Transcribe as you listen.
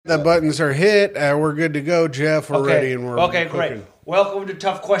The buttons are hit. We're good to go, Jeff. We're ready and we're okay. cooking. Great. Welcome to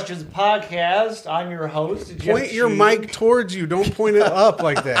Tough Questions Podcast. I'm your host. Jeff Point your Sheehan. mic towards you. Don't point it up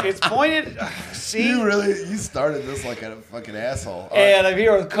like that. It's pointed. See, You started this like a fucking asshole. and I'm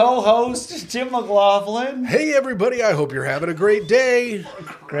here with co-host Tim McLaughlin. Hey, everybody. I hope you're having a great day.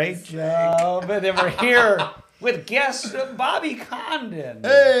 Great job. And then we're here with guest Bobby Condon.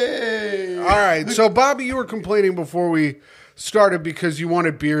 Hey! All right. So, Bobby, you were complaining before we started because you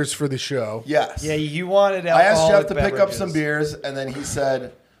wanted beers for the show. Yes. Yeah, you wanted I asked alcoholic Jeff to pick up beverages. some beers, and then he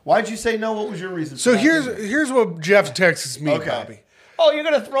said, "Why'd you say no? What was your reason?" So for not here's what Jeff texts me, Okay. Bobby. Oh, you're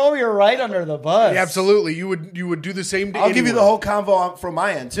gonna throw me right under the bus? Yeah, absolutely. You would do the same. I'll give you the whole convo from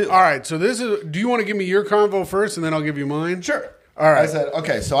my end too. All right. So this is. Do you want to give me your convo first, and then I'll give you mine? Sure. All right. I said,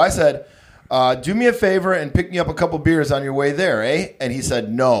 okay. So I said, do me a favor and pick me up a couple beers on your way there, eh? And he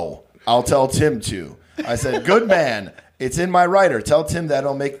said, no. I'll tell Tim to. I said, good man. It's in my writer. Tell Tim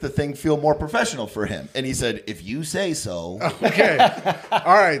that'll make the thing feel more professional for him. And he said, if you say so. Okay.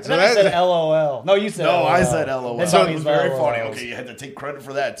 All right. So Then I said that's. LOL. No, you said No, LOL. I said LOL. Then So it Bobby's was very LOL. funny. Okay, you had to take credit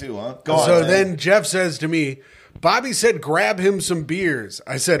for that too, huh? Go on. So Tim. then Jeff says to me, Bobby said, grab him some beers.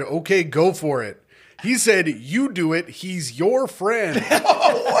 I said, okay, go for it. He said, you do it. He's your friend.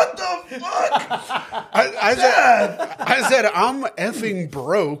 Oh, what the fuck? I said, I'm effing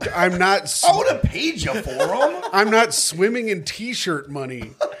broke. I'm not. I would have paid you for them. I'm not swimming in T-shirt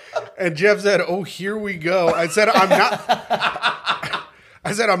money. And Jeff said, oh, here we go. I said, I'm not.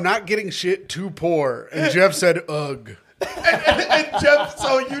 I said, I'm not getting shit too poor. And Jeff said, ugh. And Jeff,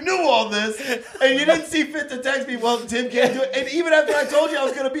 so you knew all this, and you didn't see fit to text me, well, Tim can't do it. And even after I told you I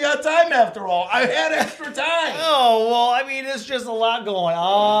was going to be on time after all, I had extra time. Oh, well, I mean, it's just a lot going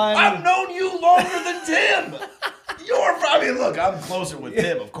on. I've known you longer than Tim. You're probably, look, I'm closer with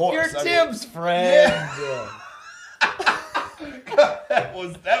Tim, of course. You're I mean, Tim's friend. that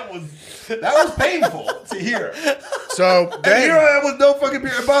was painful to hear. So And here I am with no fucking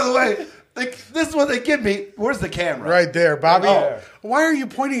beer. And by the way, this is what they give me. Where's the camera? right there, Bobby. Oh. Why are you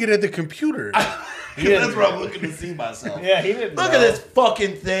pointing it at the computer? That's where I'm looking to see myself. Yeah, he didn't Look know. at this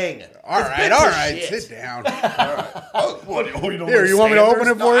fucking thing. all bits right, of shit. sit down. Oh, you don't Here, you want me to open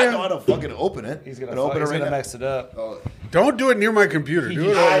it for I you? know how to fucking open it. He's gonna, open it right now. mess it up. Don't do it near my computer.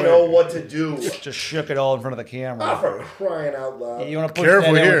 Do it I over know there. what to do. Just shook it all in front of the camera. For crying out loud. You want to push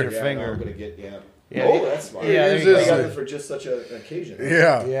Careful that in here. with your finger. I'm gonna get Yeah. Oh, that's smart. Yeah, there Use you this. go. I got this for just such an occasion.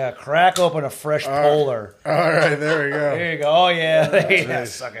 Yeah. Yeah, crack open a fresh polar. All right, there we go. There you go. Oh, yeah. There you go.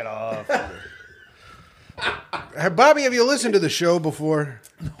 Suck it off. Bobby, have you listened to the show before?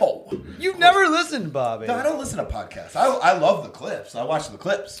 No. You've never listened, Bobby. No, I don't listen to podcasts. I love the clips. I watch the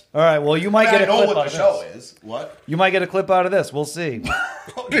clips. All right, well, you might get I a know clip what out the of show this. is. What? You might get a clip out of this. We'll see.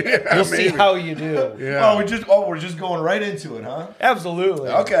 Yeah, We'll see maybe. how you do. Yeah. We're just going right into it, huh? Absolutely.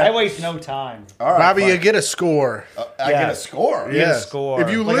 Okay. I waste no time. All right, Bobby, fine. you get a score I Yeah. get a score. You get a Yes. score. If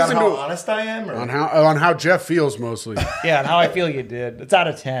you Like listen on how to honest I am, or on how Jeff feels mostly. Yeah, and how I feel you did. It's out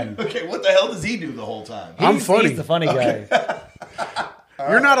of 10. okay, what the hell does he do the whole time? I'm funny. He's the funny guy.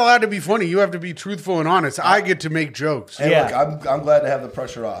 You're not allowed to be funny. You have to be truthful and honest. I get to make jokes. Hey, Yeah. look, I'm glad to have the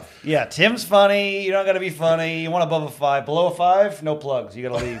pressure off. Yeah, Tim's funny. You don't got to be funny. You want above a 5. Below a 5, no plugs. You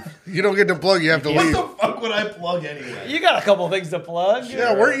got to leave. You don't get to plug. You have to What leave. the fuck would I plug anyway? You got a couple things to plug.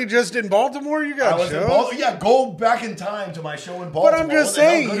 Yeah, weren't you just in Baltimore? You I got was in shows. Baltimore. Yeah, go back in time to my show in Baltimore. I'm just What the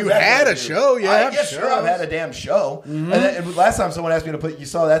hell saying, good you is that had gonna a do? show, you have yeah, sure, shows. I've had a damn show. And last time someone asked me to put, you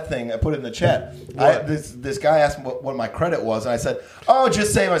saw that thing I put it in the chat. This guy asked me what my credit was, and I said, oh,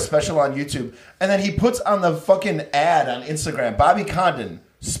 just say my special on YouTube. And then he puts on the fucking ad on Instagram, Bobby Condon,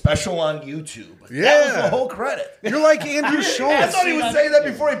 special on YouTube. That was Yeah. the whole credit. You're like Andrew I Schultz. thought he would say that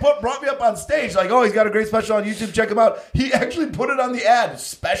before he brought me up on stage. Like, oh, he's got a great special on YouTube. Check him out. He actually put it on the ad.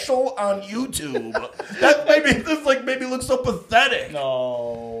 Special on YouTube. That made me look so pathetic.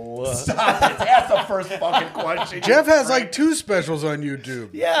 No. Stop it. Ask the first fucking question. Jeff has like 2 specials on YouTube.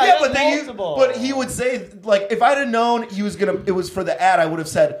 Yeah, Yeah, multiple. but he would say, like, if I'd have known it was for the ad, I would have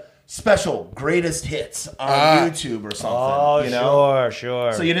said special greatest hits on YouTube or something. Oh, you know?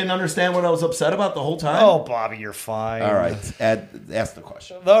 sure. So you didn't understand what I was upset about the whole time? Oh, Bobby, you're fine. All right. Ask the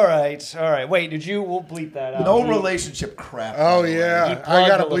question. All right. Wait, we'll bleep that out. No relationship crap. Oh by the way. yeah, He I plugged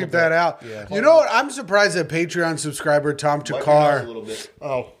gotta a little bleep that bit. out. Yeah. You know what? I'm surprised that Patreon subscriber Tom Wipe your nose a Chakar. little bit.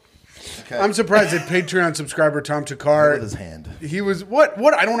 Oh, Okay. I'm surprised that Patreon subscriber Tom Chakar. with his hand. He was what?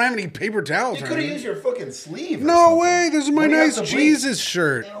 What? I don't have any paper towels. You or could have anything. used your fucking sleeve. Or No something. way! This is my What do you nice have to Jesus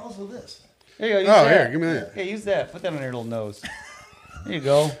shirt. And also this. There you go. Use Oh, that. here, give me that. Yeah, use that. Put that on your little nose. There you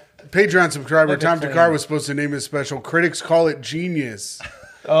go. Patreon subscriber Look Tom at Chakar him. was supposed to name his special. Critics call it genius,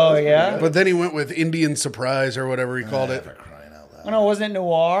 Oh, yeah? but then he went with Indian surprise or whatever he called it. For crying out that. Oh, no, wasn't it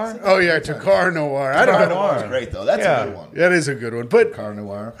Noir? Oh yeah, Car Noir. I don't Car know. Noir is great though. That's Yeah. a good one. That is a good one, but Car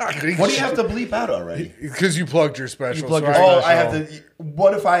Noir. What do you have to bleep out already? because you plugged your special. plugged so your Oh, special. I have to.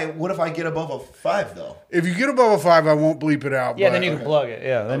 What if I get above a 5 though? If you get above a 5, I won't bleep it out. Yeah, but then you can plug it.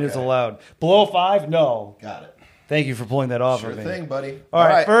 Yeah, then it's Okay. allowed. Below 5, no. Got it. Thank you for pulling that off Sure for me. thing, buddy. All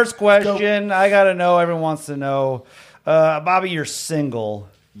right, first let's go. question. I got to know. Everyone wants to know. Bobby, you're single.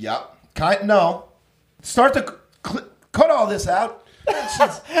 Yep. No. Start to cut all this out.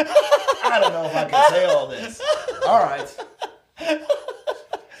 I don't know if I can say all this. All right.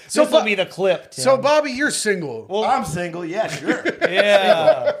 So this will be the clip. Tim. So Bobby, you're single. Well, I'm single. Yeah, sure.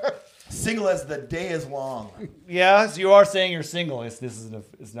 yeah, Single as the day is long. yeah. So you are saying you're single. It's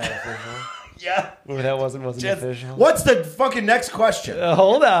not official. Yeah. Or that wasn't Just- official. What's the fucking next question?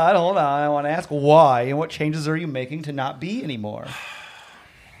 Hold on. I want to ask why and what changes are you making to not be anymore?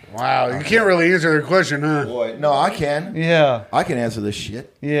 Wow, you can't really answer the question, huh? Boy, no, I can. Yeah. I can answer this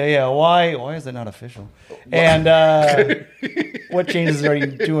shit. Yeah. Why is it not official? And what changes are you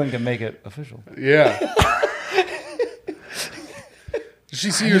doing to make it official? Yeah. Did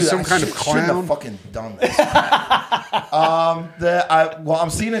she see you as some kind of Shouldn't have clown? fucking done this. I'm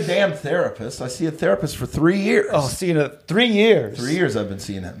seeing a damn therapist. I see a therapist for 3 years. Oh, seeing it 3 years. 3 years I've been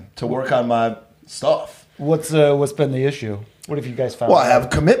seeing him to work on my stuff. What's been the issue? What have you guys found? Well, I have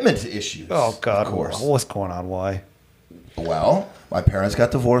commitment issues. Oh God, of course. What's going on? Why? Well, my parents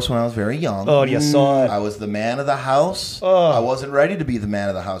got divorced when I was very young. Oh, you saw it. I was the man of the house. Oh. I wasn't ready to be the man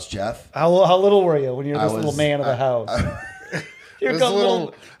of the house, Jeff. How little were you when you were I this little was- man of the house? Here His comes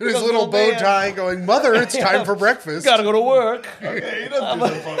little bow man. tie going, Mother, it's time for breakfast. Gotta go to work. Okay, he doesn't do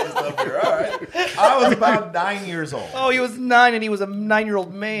some fucking stuff here. All right. I was about 9 years old. Oh, he was 9 and he was a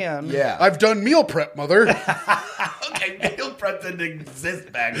 9-year-old man. Yeah. I've done meal prep, Mother. Okay, meal prep didn't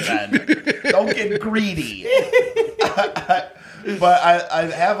exist back then. Don't get greedy. But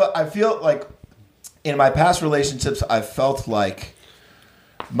I feel like in my past relationships, I felt like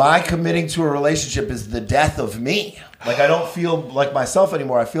my committing to a relationship is the death of me. Like I don't feel like myself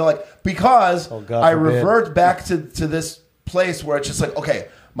anymore. I feel like because God I forbid. revert back to this place where it's just like, okay,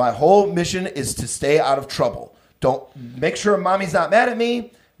 my whole mission is to stay out of trouble. Don't make sure mommy's not mad at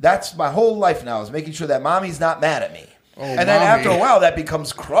me. That's my whole life now, is making sure that mommy's not mad at me. And then mommy. after a while, that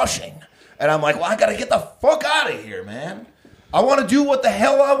becomes crushing. And I'm like, well, I got to get the fuck out of here, man. I want to do what the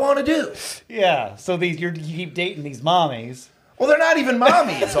hell I want to do. Yeah. So you keep dating these mommies. Well, they're not even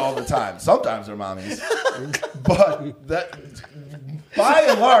mommies all the time. Sometimes they're mommies. But by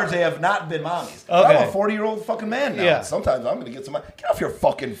and large, they have not been mommies. But I'm Okay. a 40-year-old fucking man now. Yeah. And sometimes I'm going to get some... Get off your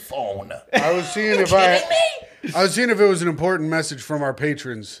fucking phone. I was seeing if it was an important message from our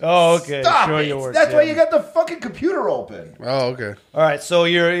patrons. Oh, okay. Stop Show it. yours, That's why Tim. you got the fucking computer open. Oh, okay. All right. So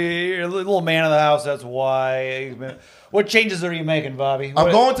you're a little man of the house. That's why. What changes are you making, Bobby? I'm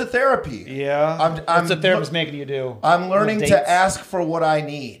What- going to therapy. Yeah. What's the therapist making you do? I'm learning Little dates? to ask for what I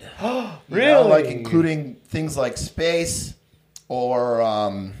need. Really? Like including things like space or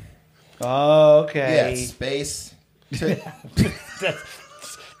Oh, okay. yeah, space.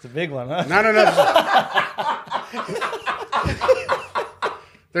 It's a big one, huh? Not enough.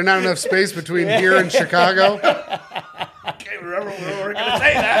 There's not enough space between here and Chicago. I can't remember when we were going to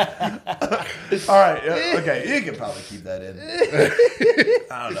say that. All right. Okay. You can probably keep that in.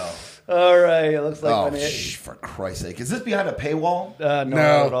 I don't know. All right. It looks like Oh, when it- for Christ's sake. Is this behind a paywall? no, No.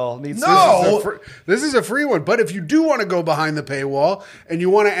 not at all. Needs No. This is a free one. But if you do want to go behind the paywall and you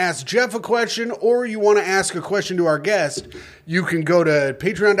want to ask Jeff a question or you want to ask a question to our guest, you can go to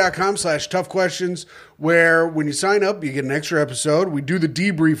patreon.com/toughquestions, where when you sign up, you get an extra episode. We do the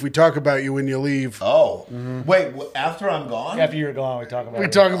debrief. We talk about you when you leave. Oh. Wait, after I'm gone? After you're gone, we talk about We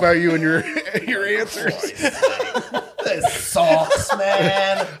it. talk about you and your your answers. This sucks,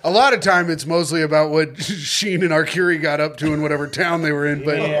 man. A lot of time, it's mostly about what Sheen and Arcuri got up to in whatever town they were in.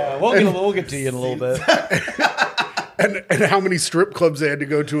 But Yeah, we'll get to you in a little bit. and how many strip clubs they had to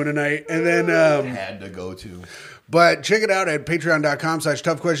go to in a night. And then Had to go to. but check it out at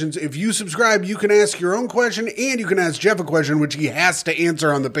patreon.com/toughquestions. If you subscribe, you can ask your own question and you can ask Jeff a question, which he has to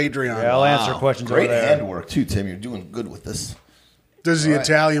answer on the Patreon. Yeah, I'll answer questions Great over there. handwork, too, Tim. You're doing good with this. This is the right.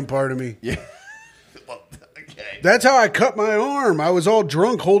 Italian part of me. Yeah. Well, okay. That's how I cut my arm. I was all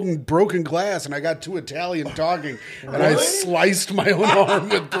drunk holding broken glass, and I got too Italian talking, and I sliced my own arm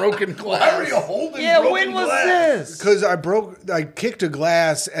with broken Why were you glass. holding Yeah, broken when was glass? this? Because I kicked a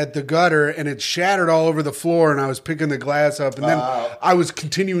glass at the gutter, and it shattered all over the floor, and I was picking the glass up, and then I was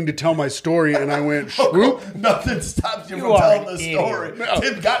continuing to tell my story, and I went, swoop. Nothing stops you, You from are telling an the idiot. story.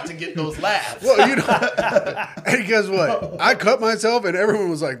 Tim got to get those laughs. Well, you know, and guess what? I cut myself, and everyone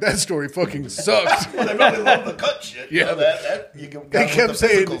was like, "That story fucking sucks." They really love the cut touch it. Yeah. You They got kept the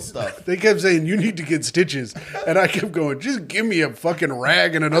saying, physical stuff. they kept saying, you need to get stitches. And I kept going, just give me a fucking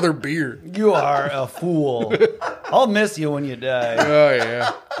rag and another beer. You are a fool. I'll miss you when you die. Oh,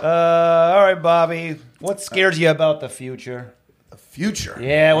 yeah. All right, Bobby. What scares you about the future? The future.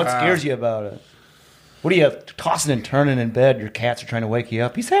 Yeah, what scares you about it? What are you tossing and turning in bed? Your cats are trying to wake you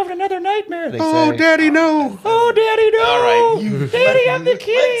up. He's having another nightmare, they Oh, say. Daddy, no. Oh, Daddy, no. All right, Daddy, I'm the Let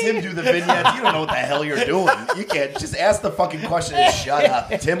kitty. Tim do the vignettes. You don't know what the hell you're doing. You can't just ask the fucking question and shut up.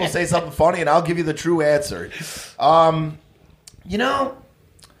 Tim will say something funny, and I'll give you the true answer. You know,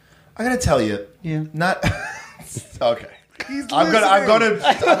 I gotta tell you, not okay. I'm gonna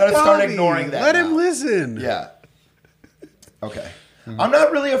start Bobby, ignoring that. Let him now. listen. Yeah. Okay. I'm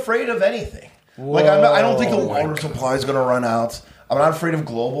not really afraid of anything. Like I don't think the water supply is going to run out. I'm not afraid of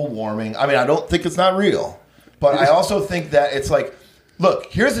global warming. I mean, I don't think it's not real, but I also think that it's like, look,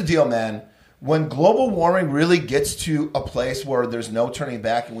 here's the deal, man. When global warming really gets to a place where there's no turning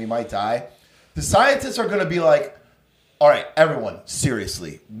back and we might die, the scientists are going to be like, all right, everyone,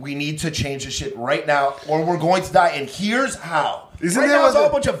 seriously, we need to change this shit right now or we're going to die. And here's how. Isn't right that now, what it's all a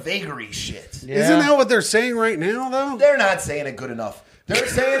the- bunch of vagary shit. Yeah. Isn't that what they're saying right now, though? They're not saying it good enough. They're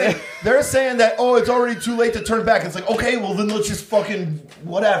saying it. They're saying that it's already too late to turn back. It's like, okay, well then let's just fucking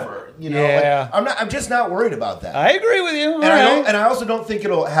whatever. You know, Yeah. like, I'm just not worried about that. I agree with you. and I also don't think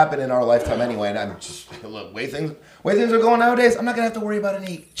it'll happen in our lifetime anyway. And I'm just look, way things are going nowadays. I'm not gonna have to worry about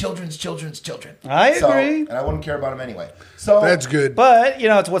any children's children. I agree. And I wouldn't care about them anyway. So That's good. But,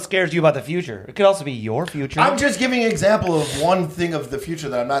 it's what scares you about the future. It could also be your future. I'm just giving an example of one thing of the future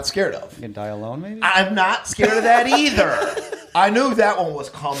that I'm not scared of. You can die alone, maybe? I'm not scared of that either. I knew that one was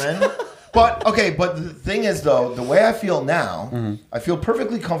coming. But the thing is, though, the way I feel now, I feel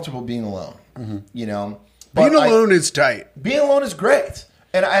perfectly comfortable being alone. You know? But Being alone is tight. Being alone is great.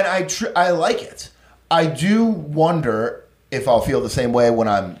 And I like it. I do wonder if I'll feel the same way when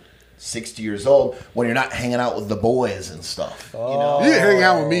I'm 60 years old, when you're not hanging out with the boys and stuff. You know? You hang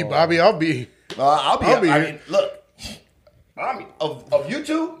out with me, Bobby. I'll be. I'll be I'll be I here. mean, look. Of you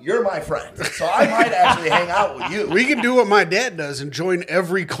two, you're my friend. So I might actually hang out with you. We can do what my dad does and join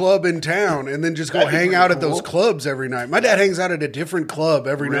every club in town and then just go That'd be hang pretty out at cool. those clubs every night. My dad hangs out at a different club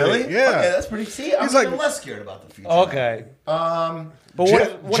every Really? night. Yeah. Okay, that's pretty. See, I'm He's like- even less scared about the future. Okay. But what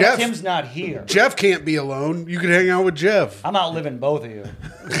if Jeff- Tim's not here? Jeff can't be alone. You can hang out with Jeff. I'm outliving both of you.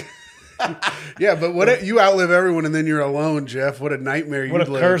 Yeah, but what if you outlive everyone and then you're alone, Jeff? What a nightmare What a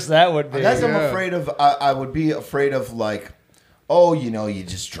you'd live. curse that would be. That's I'm Yeah. afraid of. I would be afraid of like, you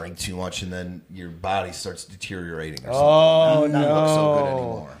just drink too much and then your body starts deteriorating or something. Oh, Not look so good no.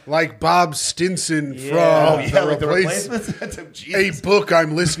 anymore. Like Bob Stinson from Like the Replace- replacements. a Jesus. book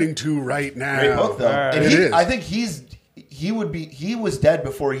I'm listening to right now. Great book though. Alright. And It is. I think he was dead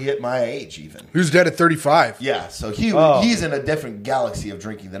before he hit my age even. Who's dead at 35? Yeah, so Oh. he's in a different galaxy of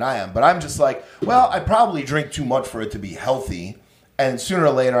drinking than I am. But I'm just like, well, I probably drink too much for it to be healthy, and sooner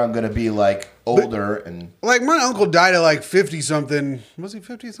or later I'm going to be like older and Like my uncle died at like 50 something. Was he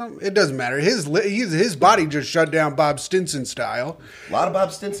 50 something? It doesn't matter. His body just shut down Bob Stinson style. a lot of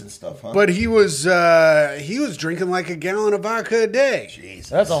Bob Stinson stuff, huh? But he was drinking like a gallon of vodka a day. Jesus.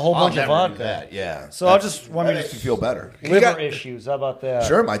 That's a whole I'll bunch of never do vodka. that. Yeah. So I'll just want That me makes me to feel better. liver got- issues. How about that?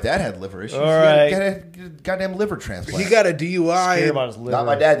 Sure, my dad had liver issues. All He right. had a goddamn liver transplant. He got a Scared DUI. about his liver. Not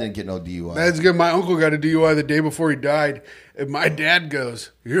my dad didn't get no DUI. That's good. My uncle got a DUI the day before he died. And my dad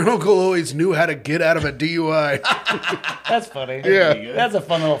goes, your uncle always knew how to get out of a DUI. That's funny. Yeah. That's a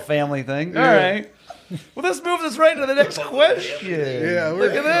fun little family thing. All right. Well, this moves us right to the next question. Yeah,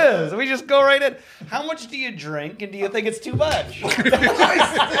 Look at this. We just go right in. How much do you drink, and do you think it's too much?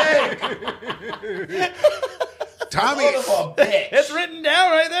 Tommy, Son of a bitch. It's written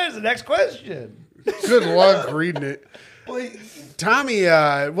down right there. It's the next question. good luck reading it. Boy, Tommy,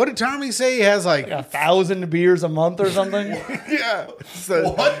 what did Tommy say? He has like, 1,000 beers a month or something. yeah. So,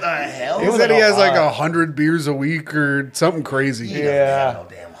 what the hell? he was said like he a has like lot. 100 beers a week or something crazy. He doesn't Yeah. have no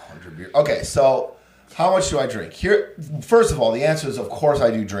damn 100 beer. Okay, so how much do I drink? Here, first of all, the answer is of course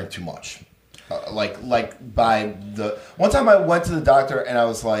I do drink too much. Like by the one time I went to the doctor and I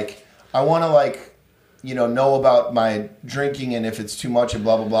was like, I want to know about my drinking and if it's too much and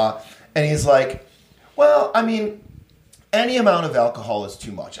blah blah blah. And he's like, well, I mean, any amount of alcohol is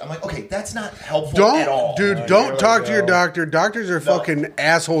too much. I'm like, okay, that's not helpful at all. Dude, don't talk to your doctor. Doctors are fucking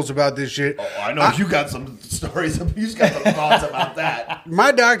assholes about this shit. Oh, I know you got some stories. You've got some thoughts about that.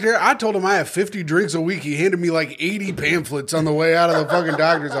 My doctor, I told him I have 50 drinks a week. He handed me like 80 pamphlets on the way out of the fucking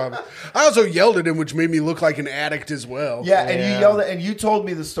doctor's office. I also yelled at him, which made me look like an addict as well. Yeah, and you yelled at, and you told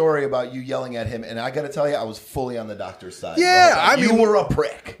me the story about you yelling at him, and I got to tell you, I was fully on the doctor's side. Yeah, I mean, you were a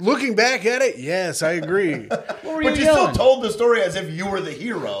prick. Looking back at it, yes, I agree. What were But you yelling? still told the story as if you were the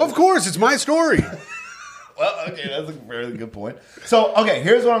hero. Of course, it's my story. Well, okay, that's a very good point. So, okay,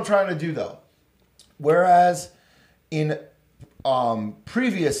 here's what I'm trying to do, though. Whereas in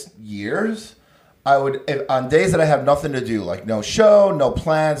previous years, I would, on days that I have nothing to do, like no show, no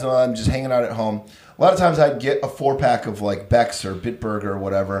plans, I'm just hanging out at home, a lot of times I'd get a 4-pack of like Beck's or Bitburger or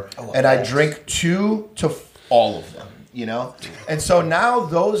whatever, and I'd drink 2 to all of them. You know, and so now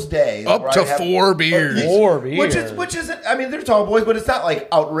those days up to 4 beers, 4 beers, which isn't. I mean, they're tall boys, but it's not like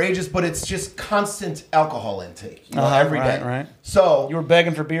outrageous. But it's just constant alcohol intake, you know, every day. Right. So you were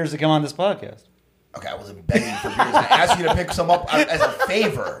begging for beers to come on this podcast. Okay, I wasn't begging for beers. I asked you to pick some up as a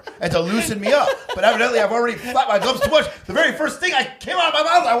favor and to loosen me up. But evidently, I've already flapped my gums too much. The very first thing I came out of my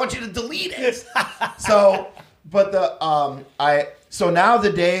mouth, I want you to delete it. So, but so now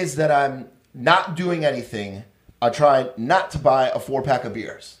the days that I'm not doing anything, I try not to buy a 4-pack of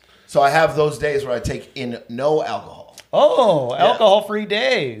beers. So I have those days where I take in no alcohol. Oh, alcohol-free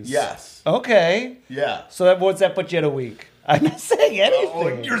days. Yes. Okay. Yeah. So what's that put you at a week? I'm not saying anything. Oh,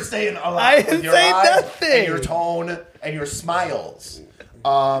 you're saying a lot. I didn't say nothing. And your tone and your smiles.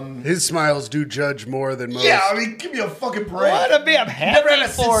 His smiles do judge more than most. Yeah, I mean, give me a fucking break. What? I'm happy Never had a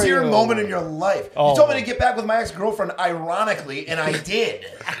for sincere you. moment in your life. Oh. You told me to get back with my ex-girlfriend ironically, and I did.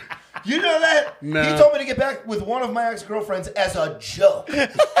 You know that? No. He told me to get back with one of my ex-girlfriends as a joke.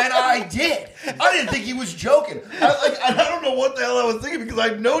 And I did. I didn't think he was joking. I don't know what the hell I was thinking because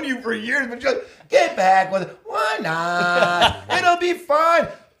I've known you for years, but you're like, get back with it. Why not? It'll be fine.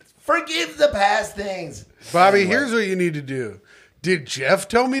 Forgive the past things. Bobby, here's what you need to do. Did Jeff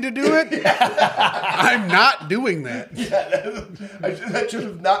tell me to do it? I'm not doing that. Yeah, I should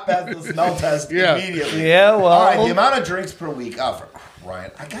have not passed the smell test immediately. Yeah, well. All right, the amount of drinks per week. Oh, for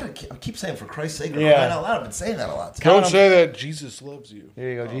crying. I keep saying for Christ's sake, crying out loud. I've been saying that a lot. Don't say that. Jesus loves you. There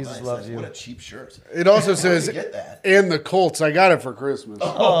you go. Jesus Nice. loves you. What a cheap shirt. It also says, get that? and the Colts. I got it for Christmas.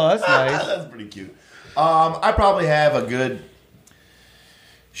 Oh, that's nice. That's pretty cute. I probably have a good...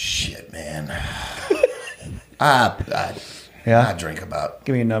 Shit, man. I drink about...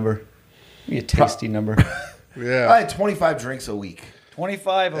 Give me a number. Give me a tasty number. Yeah. I had 25 drinks a week.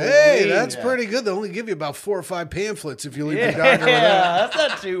 25 a week. Hey, that's pretty good. They only give you about 4 or 5 pamphlets if you leave your doctor with that. Yeah, that's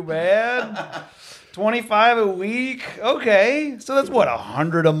not too bad. 25 a week. Okay. So that's what,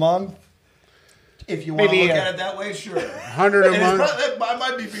 100 a month? If you want to Maybe, look at it that way, sure. 100 a month. I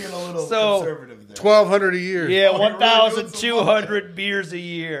might be being a little So- conservative there. 1,200 a year. Yeah, Oh, you're really doing some 1,200 beers a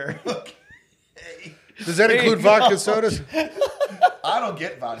year. Does that include vodka sodas? I don't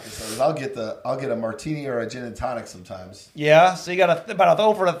get vodka sodas. I'll get a martini or a gin and tonic sometimes. Yeah, so you got about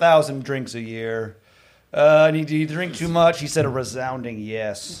over 1,000 drinks a year. Do you drink too much? He said a resounding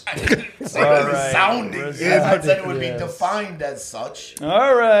yes. All right. Resounding. Resounding, I said it would yes. be defined as such.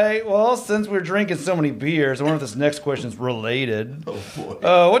 All right. Well, since we're drinking so many beers, I wonder if this next question is related. Oh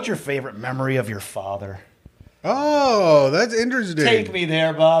boy. What's your favorite memory of your father? Oh, that's interesting. Take me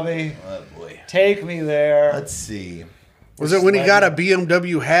there, Bobby. Oh boy. Take me there. Let's see. Was it when he got a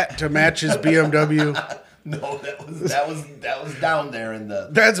BMW hat to match his BMW? No, that was down there in the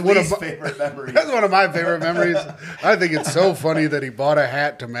That's one of least my favorite memories. That's one of my favorite memories. I think it's so funny that he bought a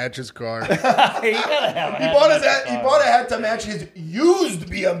hat to match his car. You gotta have a He hat bought in his hat. that He car. bought a hat to match his used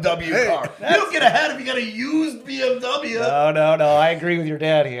BMW car. You don't get a hat if you got a used BMW. No. I agree with your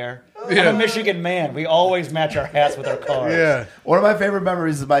dad here. I'm a Michigan man. We always match our hats with our cars. Yeah. One of my favorite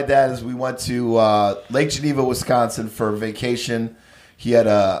memories of my dad is we went to Lake Geneva, Wisconsin for vacation. He had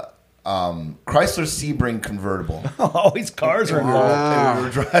a Chrysler Sebring convertible. Always cars are involved. And we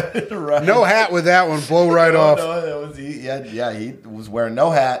were driving around. No hat with that one. Blow right off. No, it was, he was wearing no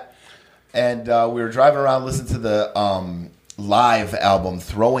hat. And we were driving around listening to the live album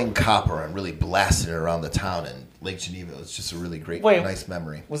Throwing Copper and really blasting it around the town in Lake Geneva. It was just a really great, nice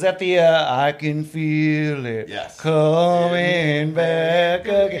memory. Was that the I can feel it Yes. coming back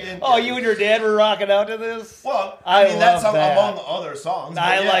again? Oh, you and your dad were rocking out to this? Well, I mean, that's love that. among other songs. but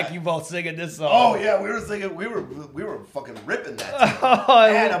I yeah. like you both singing this song. Oh yeah, we were singing. We were fucking ripping that. Oh,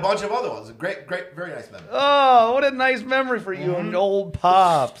 And a bunch of other ones. Great, very nice memory. Oh, what a nice memory for you and old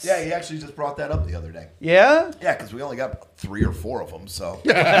pops. Yeah, he actually just brought that up the other day. Yeah? Yeah, because we only got 3 or 4 of them. So,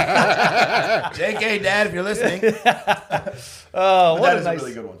 JK, Dad, if you're listening, Oh, what that a is nice, a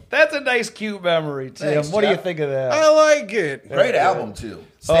really good one. That's a nice, cute memory, Tim. Thanks, what do you Jeff. think of that? I like it. Great album, too.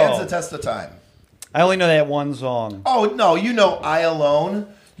 Stands Oh. the test of time. I only know that one song. Oh, no, you know I Alone.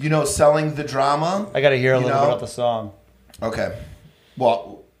 You know Selling the Drama. I got to hear a You little know? bit about the song. Okay.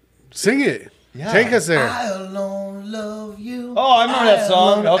 Well, Sing it. Yeah. Take us there. I alone love you. Oh, I remember that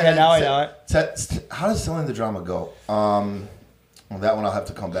song. alone- Okay, and now I know it. How does Selling the Drama go? Well, that one I'll have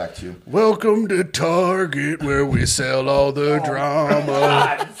to come back to. Welcome to Target, where we sell all the drama.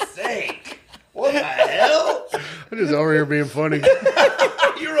 God's sake. What the hell? I'm just over here being funny.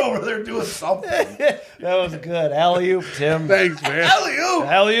 You're over there doing something. That was good. Alley-oop, Tim. Thanks, man. Alley-oop.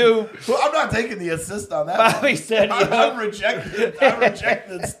 Alley-oop. Well, I'm not taking the assist on that. Bobby one. said you. I'm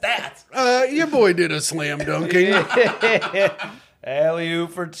rejecting stats. Your boy did a slam dunking.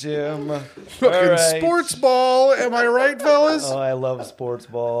 Alley-oop for Tim. Fucking All right. sports ball. Am I right, fellas? Oh, I love sports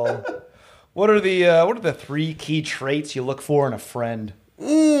ball. What are the 3 key traits you look for in a friend?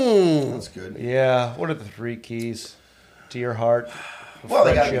 That's good. Yeah, what are the 3 keys to your heart? Well,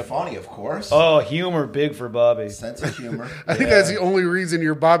 they got to be Friendship. funny, of course. Oh, humor, big for Bobby. Sense of humor. I think that's the only reason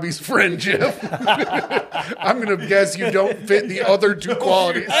you're Bobby's friend, Jeff. I'm going to guess you don't fit the other 2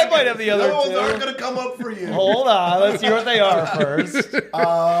 qualities. I might have the other Those 2. aren't going to come up for you. Hold on, let's hear what they are first.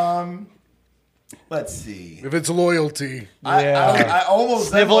 Let's see. If it's loyalty. Yeah. I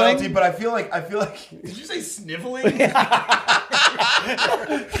almost said Sniveling? loyalty, but I feel like. Did you say sniveling? Yeah,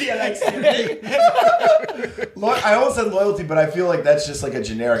 like sniveling. I almost said loyalty, but I feel like that's just like a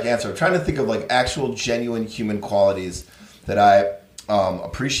generic answer. I'm trying to think of like actual, genuine human qualities that I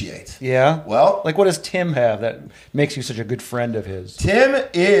appreciate. Yeah. Well, Like, what does Tim have that makes you such a good friend of his? Tim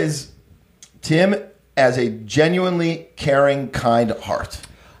has a genuinely caring, kind heart,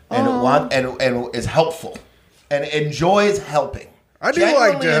 and is helpful, and enjoys helping. I do Genuinely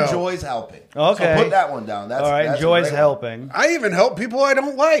like to help. enjoys helping. Okay. So put that one down. That's All right, that's a enjoys great one. helping. I even help people I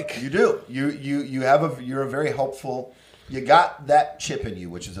don't like. You do. You're a very helpful. You got that chip in you,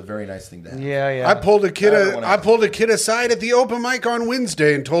 which is a very nice thing to have. Yeah. I pulled a kid. Everyone I else. pulled a kid aside at the open mic on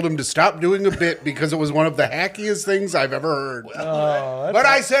Wednesday and told him to stop doing a bit because it was one of the hackiest things I've ever heard. But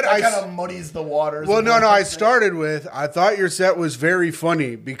I said, That kind of muddies the waters. well, no. I started with, I thought your set was very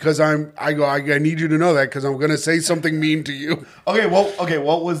funny because I need you to know that because I'm going to say something mean to you. Okay.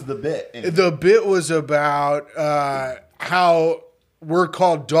 What was the bit? The bit was about how we're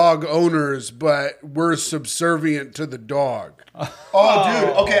called dog owners, but we're subservient to the dog. Oh,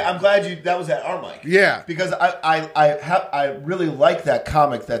 dude. Okay, I'm glad that was at our mic. Yeah. Because I really like that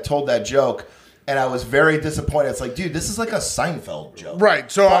comic that told that joke, and I was very disappointed. It's like, dude, this is like a Seinfeld joke,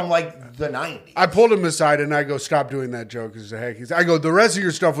 Right, so from like the '90s. I pulled him aside and I go, stop doing that joke. It's a heck. I go, the rest of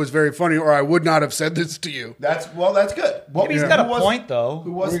your stuff was very funny, or I would not have said this to you. That's good. Well, Maybe he's got a point, though.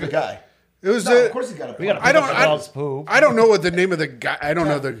 Who was the guy? It was No, of course he's got a point. We got to I pick don't- up the I- dog's poop. I don't know what the name of the guy. I don't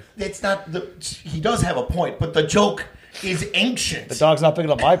know the. It's not he does have a point, but the joke is ancient. The dog's not picking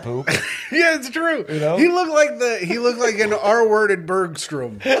up my poop. Yeah, it's true. You know? He looked like an R-worded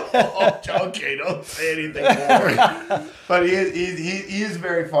Bergstrom. Okay, don't say anything more. But he is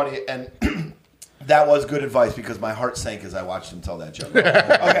very funny, and that was good advice because my heart sank as I watched him tell that joke.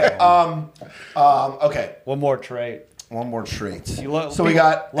 Okay, okay. One more trait. One more trait. So we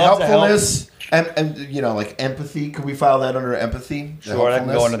got love to helpfulness and like empathy. Could we file that under empathy? The Sure, I can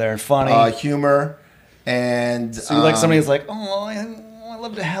go helpfulness? into there. Funny. Humor, and So you like somebody who's like, oh, I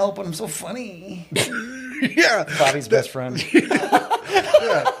love to help, but I'm so funny. Yeah. Bobby's best friend. You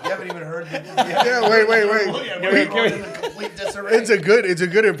haven't even heard. Yeah. Wait. Complete disarray. It's a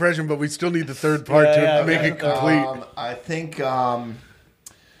good impression, but we still need the third part to make it complete. I think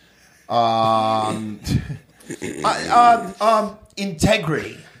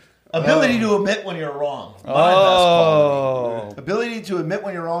integrity, ability to admit when you're wrong. My best quality. Ability to admit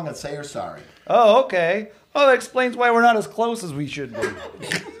when you're wrong and say you're sorry. Oh, okay. Oh, that explains why we're not as close as we should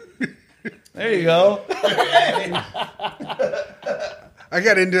be. There you go.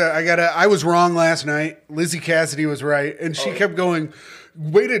 I was wrong last night. Lizzie Cassidy was right, and she kept going,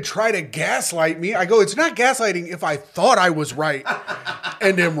 way to try to gaslight me. I go, it's not gaslighting if I thought I was right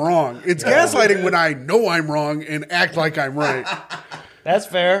and am wrong. It's gaslighting when I know I'm wrong and act like I'm right. That's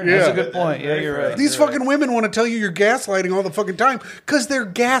fair. Yeah. That's a good point. Yeah, you're right. These fucking women want to tell you you're gaslighting all the fucking time because they're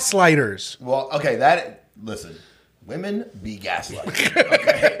gaslighters. Well, okay, listen. Women be gaslighting.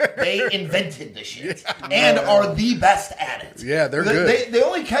 Okay? They invented the shit and are the best at it. Yeah, they're good. They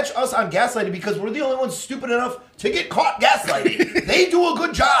only catch us on gaslighting because we're the only ones stupid enough to get caught gaslighting. They do a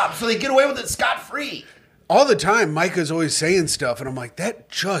good job, so they get away with it scot-free. All the time, Micah's always saying stuff, and I'm like, that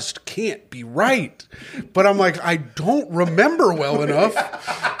just can't be right. But I'm like, I don't remember well enough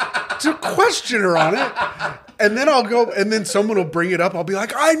to question her on it. And then I'll go, and then someone will bring it up. I'll be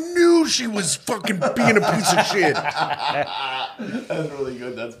like, I knew she was fucking being a piece of shit. That's really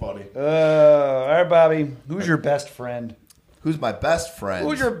good. That's funny. All right, Bobby. Who's your best friend? Who's my best friend?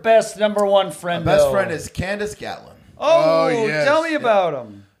 Who's your best number one friend? My best friend is Candace Gatlin. Oh, yes. Tell me about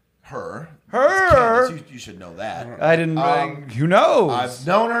him. Her. Her? Candace, you should know that. I didn't. Who knows? I've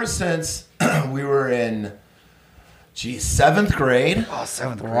known her since we were in, 7th grade. Oh,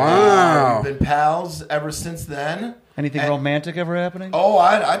 7th grade. Wow. We've been pals ever since then. Anything romantic ever happening? Oh,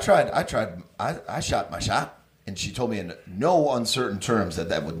 I tried. I shot my shot, and she told me in no uncertain terms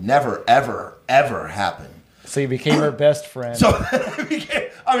that would never, ever, ever happen. So you became her best friend. So we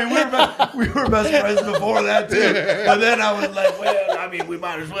were best friends before that too. But then I was like, well, I mean, we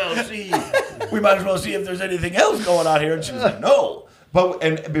might as well see if there's anything else going on here. And she was like, no.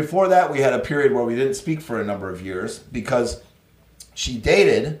 And before that, we had a period where we didn't speak for a number of years because she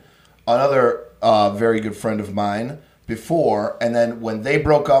dated another very good friend of mine before. And then when they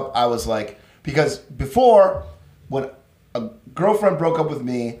broke up, I was like, because before, when a girlfriend broke up with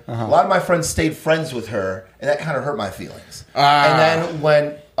me, a lot of my friends stayed friends with her, and that kind of hurt my feelings. And then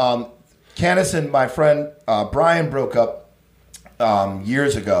when Candace and my friend Brian broke up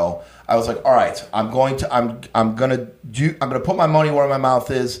years ago, I was like, all right, I'm gonna put my money where my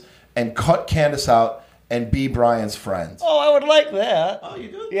mouth is and cut Candace out and be Brian's friend. Oh, I would like that. Oh, you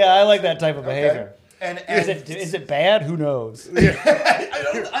do? Yeah, I like that type of behavior. And Is it bad? Who knows?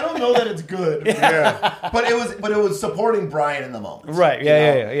 I don't know that it's good. Yeah. But it was supporting Brian in the moment. Right.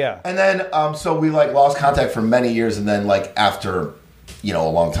 Yeah. And then so we lost contact for many years, and then after a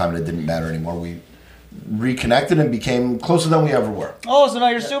long time and it didn't matter anymore, we reconnected and became closer than we ever were. Oh, so now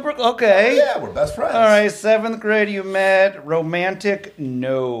you're super okay. Yeah, we're best friends. All right, 7th grade you met. Romantic?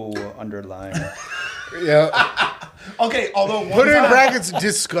 No. Underline. Yeah. Okay, although Put it in brackets,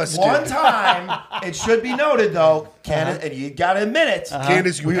 disgusted. one time, it should be noted though, Candace, and you gotta admit it.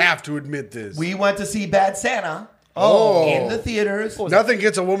 Candace, you have to admit this. We went to see Bad Santa. Oh. In the theaters. Nothing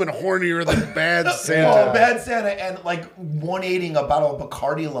gets a woman hornier than Bad Santa. Oh, Bad Santa, and 180ing a bottle of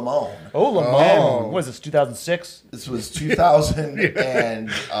Bacardi Limon. Oh, Limon. Oh. What is this, 2006? This was 2000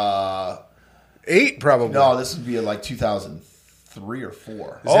 and 8, probably. no, this would be 2003 or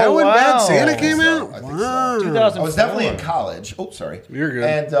 4. Is that when wow. Bad Santa came so. out? I think Wow. so. 2004. I was definitely in college. Oh, sorry. You're good.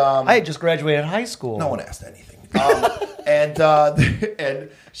 And I had just graduated high school. no one asked anything. And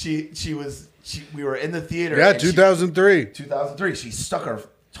we were in the theater. Yeah, and 2003. 2003. She stuck her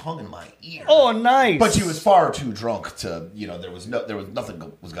tongue in my ear. Oh, nice. But she was far too drunk to, there was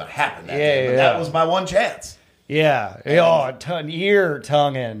nothing was going to happen that Yeah, day. But yeah. that was my one chance. Yeah. Oh, ear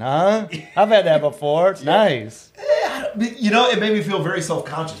tonguing, huh? I've had that before. It's nice. It made me feel very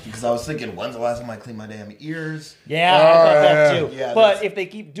self-conscious because I was thinking, when's the last time I cleaned my damn ears? Yeah, I thought that yeah. too. Yeah, but that's- if they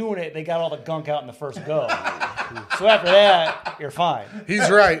keep doing it, they got all the gunk out in the first go. So after that, you're fine. He's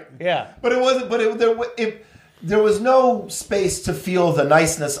right. Yeah. But it wasn't. But there was no space to feel the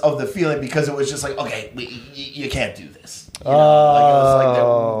niceness of the feeling because it was just like, okay, you can't do this. It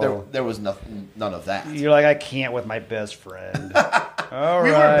was there was none of that. You're like, I can't with my best friend. All We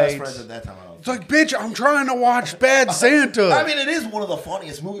right. weren't best friends at that time. It's like, bitch, I'm trying to watch Bad Santa. I mean, it is one of the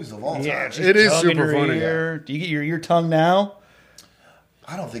funniest movies of all time. Yeah, It is tongue in super her funny. ear. Do you get your ear tongue now?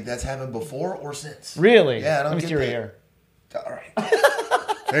 I don't think that's happened before or since. Really? Yeah, I don't Let me get see your that. ear. All right.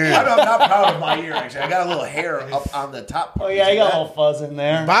 Damn. I'm not proud of my ear, actually. I got a little hair up on the top part. Oh, yeah, See you got that? a little fuzz in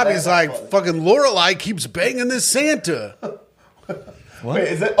there. Bobby's That's like, funny. fucking Lorelai keeps banging this Santa. What? Wait,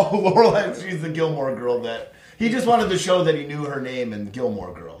 is that? Oh, Lorelai, she's the Gilmore Girl that... He just wanted to show that he knew her name in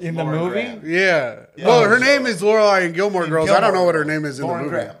Gilmore Girls. In the Lauren movie? Graham. Yeah. Yeah. Well, her name is Lorelai in Gilmore Girls. I don't know what her Gilmore name is in Lauren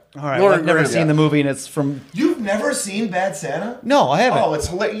the movie. Graham. All right, Lauren I've never Graham. seen the movie, and it's from... You've never seen Bad Santa? No, I haven't. Oh, it's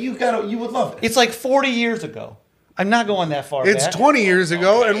hilarious. You would love it. It's like 40 years ago. I'm not going that far It's back. 20 years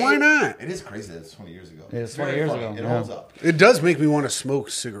ago, and why not? It is crazy that it's 20 years ago. It is 20 Very years funny. ago, It yeah. holds up. It does make me want to smoke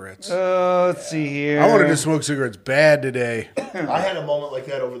cigarettes. Let's see here. I wanted to smoke cigarettes bad today. I had a moment like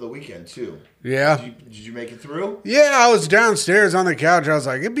that over the weekend, too. Yeah. Did you make it through? Yeah, I was downstairs on the couch. I was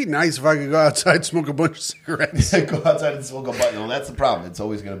like, it'd be nice if I could go outside and smoke a bunch of cigarettes. Go outside and smoke a button. Well, that's the problem. It's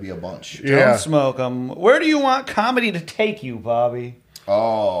always going to be a bunch. Don't Yeah. smoke them. Where do you want comedy to take you, Bobby?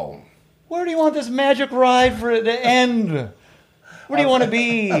 Oh. Where do you want this magic ride for it to end? Where do you want to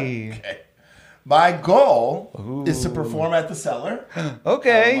be? My goal is to perform at the Cellar.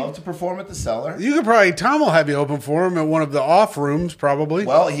 Okay. I love to perform at the Cellar. You could probably, Tom will have you open for him at one of the off rooms, probably.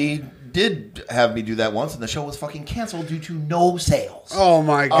 Well, he did have me do that once, and the show was fucking canceled due to no sales. Oh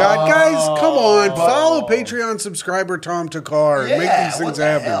my God, guys, come on. Follow Patreon subscriber Tom Takar and make these what things the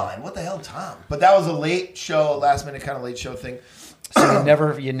happen. hell? And what the hell, Tom? But that was a late show, last minute kind of late show thing. So you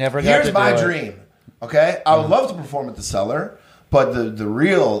never got Here's to my do it. dream. Okay, I would love to perform at the Cellar, but the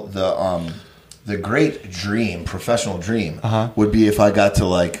great dream, professional dream, would be if I got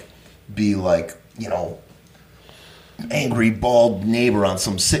to be angry bald neighbor on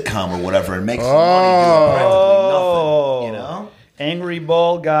some sitcom or whatever and make some money doing practically nothing. Angry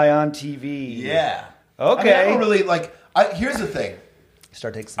bald guy on TV. Yeah. Okay. I don't really here's the thing.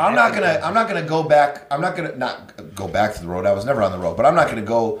 Start taking. I'm not gonna go back. I'm not gonna not go back to the road. I was never on the road, but I'm not gonna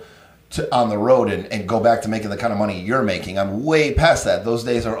go on the road and go back to making the kind of money you're making. I'm way past that. Those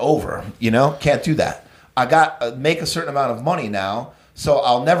days are over. Can't do that. I got make a certain amount of money now. So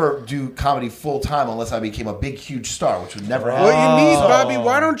I'll never do comedy full time unless I became a big, huge star, which would never happen. What you need, Bobby,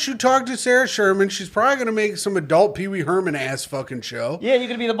 why don't you talk to Sarah Sherman? She's probably going to make some adult Pee Wee Herman ass fucking show. Yeah, you're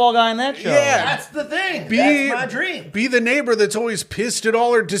going to be the ball guy in that show. Yeah. That's the thing. That's my dream. Be the neighbor that's always pissed at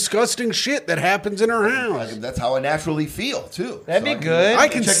all her disgusting shit that happens in her house. That's how I naturally feel, too. That'd be good. I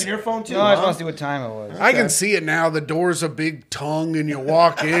can check your phone, too. No, I just want to see what time it was. I can see it now. The door's a big tongue, and you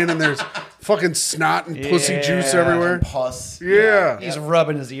walk in, and there's fucking snot and pussy juice everywhere. And pus. Yeah. He's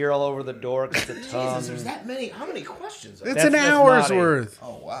rubbing his ear all over the door because the tongue. Jesus, there's that many. How many questions? It's an hour's naughty. worth.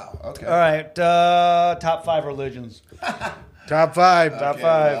 Oh, wow. Okay. All right. Top 5 religions. Top 5. Top 5.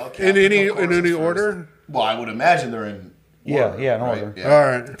 Well, In any Catholic, order? Well, I would imagine they're in order. Yeah, in right? order. Yeah. All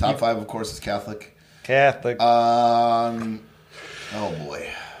right. Top 5, of course, is Catholic. Catholic. Oh, boy.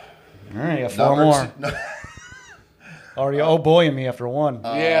 All right, you got 4 more. Already boying me after 1.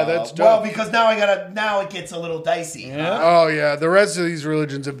 Yeah, that's tough. Well, because now it gets a little dicey. Yeah. Oh, yeah. The rest of these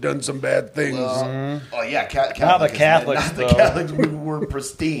religions have done some bad things. Oh, yeah. Catholic. Not the Catholics, Not the though. Catholics. We were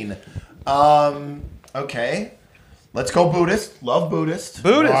pristine. Okay. Let's go Buddhist. Love Buddhist.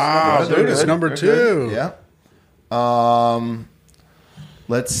 Buddhist. Wow, They're Buddhist good. number They're 2. good. Yeah.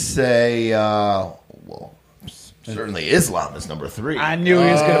 Let's say, certainly Islam is number 3. I knew he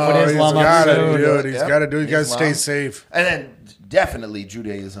was going to put Islam He's got to on do it. soon. He's got to do it. He's got to Islam. stay safe. And then definitely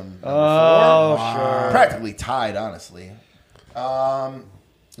Judaism. Number 4. Oh, sure. Practically tied, honestly. One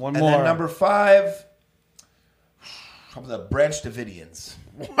And more. then number 5, how about the Branch Davidians?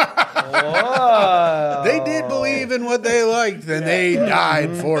 They did believe in what they liked, and they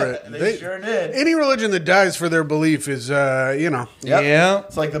died for it. They sure did. Any religion that dies for their belief is, Yep. Yeah.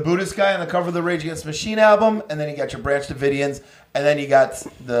 It's like the Buddhist guy on the cover of the Rage Against the Machine album, and then you got your Branch Davidians, and then you got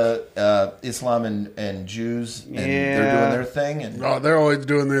the Islam and Jews, and they're doing their thing. And oh, they're always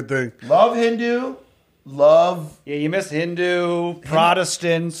doing their thing. love Hindu, love... Yeah, you miss Hindu,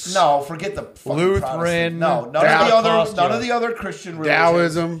 Protestants. No, forget the fucking Lutheran, Protestant. No, none of the other Christian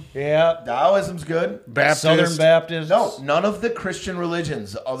religions. Taoism, Yeah. Taoism's good. Baptist, Southern Baptists. No, none of the Christian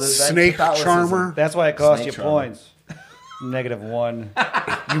religions other than Snake Catholicism. charmer. That's why it cost Snake you charmer. points. -1.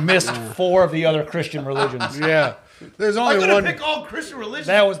 You missed 4 of the other Christian religions. Yeah. There's I'm only gonna one. pick all Christian religions.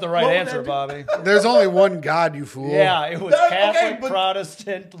 That was the right What would answer, that be? Bobby. There's only one God, you fool. Yeah, it was Okay, Catholic, but-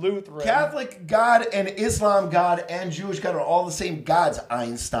 Protestant, Lutheran. Catholic God and Islam God and Jewish God are all the same gods,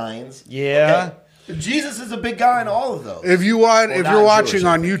 Einsteins. Yeah. Okay? Jesus is a big guy in all of those. If you're not watching Jewish,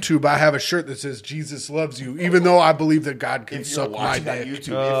 on YouTube, I have a shirt that says "Jesus loves you," even though I believe that God can If you're suck my watching on dick.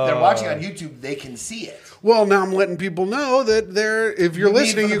 YouTube, if they're watching on YouTube, they can see it. Well, now I'm letting people know that if you're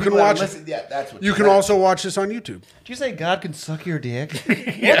listening, you can watch. Yeah, that's what You can also watch this on YouTube. Did you say God can suck your dick?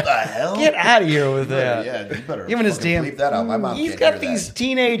 What the hell? Get out of here with that. Yeah, you better Even his fucking damn. bleep that out. My mom He's can't got hear these that.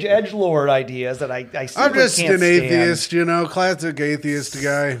 teenage edgelord ideas that I simply I'm just can't an stand. atheist, classic atheist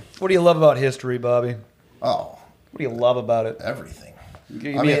guy. What do you love about history, Bobby? Oh, What do you love about it? everything.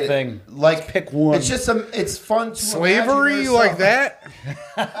 Give me a thing. Like Pick one. It's just it's fun to Slavery, imagine you like yourself-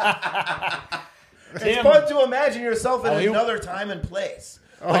 that? It's fun to imagine yourself in you- another time and place.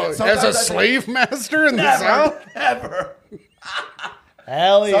 Oh, sometimes as a I think- slave master in the South? Never.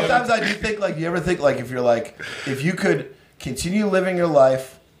 Hell yeah. Sometimes I do think you ever think if you could continue living your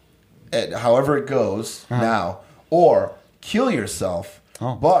life at however it goes now, or kill yourself,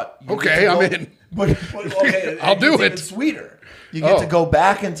 but you Okay, get to I'm go- in. But okay, I'll do it's it. even sweeter. You get to go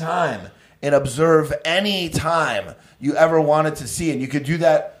back in time and observe any time you ever wanted to see, and you could do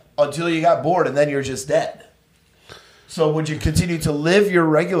that until you got bored, and then you're just dead. So would you continue to live your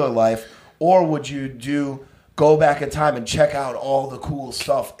regular life, or would you go back in time and check out all the cool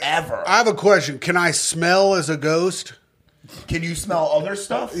stuff ever? I have a question. Can I smell as a ghost? Can you smell other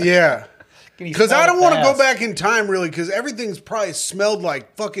stuff? Yeah. Can you Because I smell don't want to go fast? back in time, really, because everything's probably smelled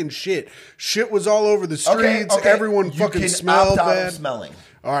like fucking shit. Shit was all over the streets. Everyone You fucking can smelled opt out of bad. smelling.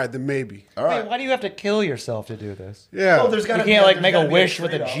 All right, then maybe. All right. Wait, why do you have to kill yourself to do this? Yeah. Oh, there's You got to can't make a wish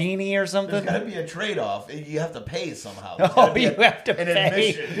with a genie or There's something. got to be a trade-off. You have to pay somehow. Oh, you have to an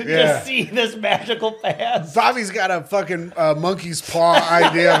pay admission. to see this magical pass. Bobby's got a fucking monkey's paw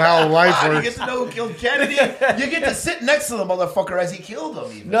idea of how life You works. get to know who killed Kennedy. You get to sit next to the motherfucker as he killed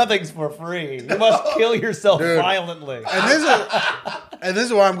him. Even. Nothing's for free. You must kill yourself Dude. violently. And this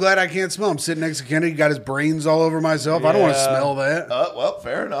is why I'm glad I can't smell. I'm sitting next to Kennedy, got his brains all over myself. I don't want to Yeah. smell that. Well,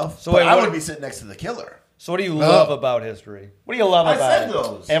 fair enough. So But wait, I what- would be sitting next to the killer. So what do you love about history? What do you love I about said it?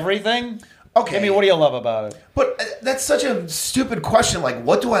 those. Everything? Okay. I mean, what do you love about it? But that's such a stupid question. Like,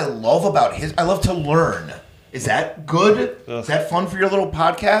 what do I love about his? I love to learn. Is that good? Is that fun for your little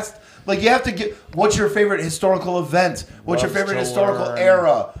podcast? Like, you have to get. What's your favorite historical event? What's your Loves favorite to historical learn.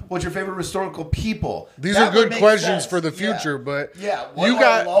 era? What's your favorite historical people? These That are would good make questions sense. for the Yeah. future, but Yeah. What you do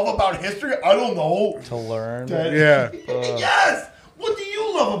got. I love about history? I don't know. To learn. Yeah. Yes. What do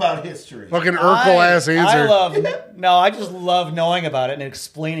you love about history? Fucking Urkel ass answer. I just love knowing about it and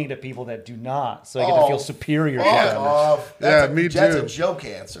explaining to people that do not, so I get to feel superior to Fuck them. off. Yeah, me That's too. a joke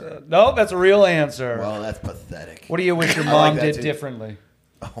answer. No, that's a real answer. Well, that's pathetic. What do you wish your I mom like that did too. differently?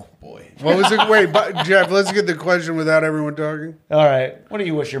 Oh boy. What was it? Wait, Jeff, let's get the question without everyone talking. All right. What do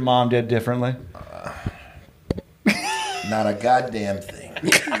you wish your mom did differently? Not a goddamn thing.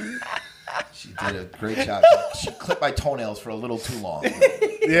 She did a great job. She clipped my toenails for a little too long.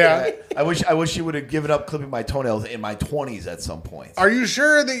 Yeah. I wish she would have given up clipping my toenails in my 20s at some point. Are you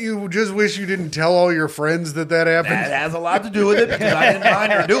sure that you just wish you didn't tell all your friends that happened? That has a lot to do with it because I didn't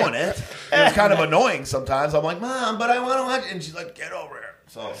mind her doing it. It was kind of annoying sometimes. I'm like, Mom, but I want to watch it. And she's like, get over here.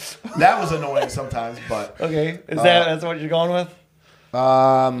 So that was annoying sometimes. But Okay. That's what you're going with?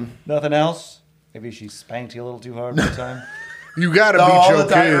 Nothing else? Maybe she spanked you a little too hard one time? You got to no, beat all your the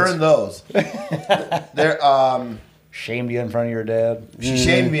time I kids. earned those. They're, Shamed you in front of your dad? she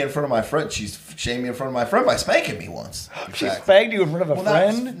shamed me in front of my friend. She's shamed me in front of my friend by spanking me once. in She fact. spanked you in front of a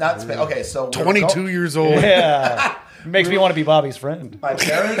friend? Not okay, so we're 22 years old. Yeah. Makes me want to be Bobby's friend. My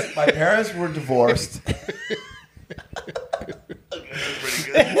parents were divorced.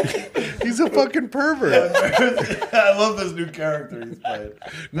 He's a fucking pervert. I love this new character he's playing.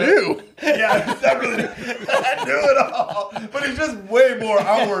 New. Yeah, it's not really I knew it all, but he's just way more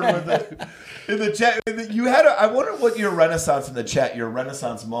outward with it. In the chat, you had. I wonder what your renaissance in the chat, your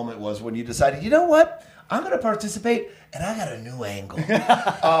renaissance moment was when you decided, you know what, I'm going to participate, and I got a new angle. He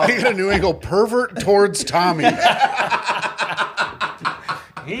got a new angle. Pervert towards Tommy.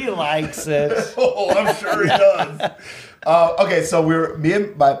 He likes it. Oh, I'm sure he does. Okay, so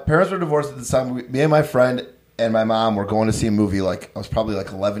my parents were divorced at the time. Me and my friend and my mom were going to see a movie. Like I was probably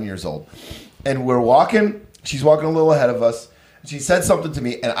like 11 years old, and we're walking. She's walking a little ahead of us. She said something to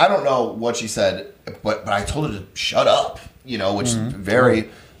me, and I don't know what she said, but I told her to shut up. Which is very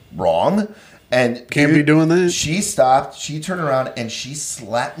wrong. And Can't be doing that. She stopped. She turned around and she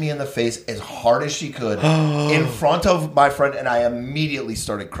slapped me in the face as hard as she could in front of my friend, and I immediately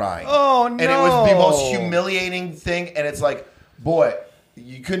started crying. Oh, no. And it was the most humiliating thing. And it's like, boy,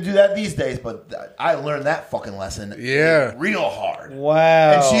 you couldn't do that these days, but I learned that fucking lesson. Yeah. Real hard.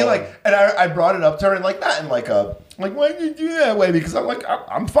 Wow. And she and I brought it up to her and not in why did you do that way? Because I'm like,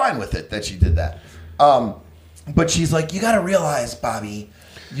 I'm fine with it that she did that. But she's like, you got to realize, Bobby,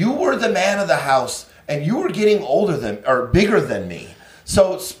 you were the man of the house, and you were getting bigger than me.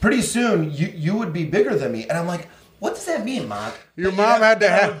 So pretty soon, you would be bigger than me. And I'm like, what does that mean, Mom? Your mom had to I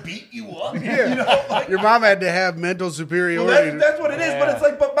have would beat you up. Yeah. Your mom had to have mental superiority. Well, that's what it is. But it's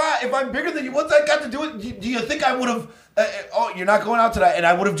like, but Ma, if I'm bigger than you, what's that got to do with? Do you think I would have? You're not going out tonight, and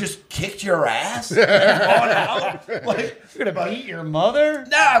I would have just kicked your ass and gone out. You're gonna beat your mother?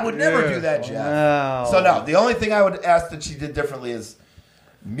 Nah, I would never do that, Jeff. Wow. So no, the only thing I would ask that she did differently is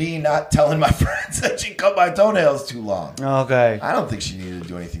me not telling my friends that she cut my toenails too long. Okay. I don't think she needed to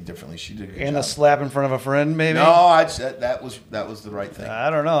do anything differently. She did a good And job. a slap in front of a friend, maybe? No, that was the right thing. I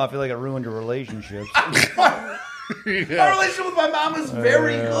don't know. I feel like it ruined your relationship. My relationship with my mom is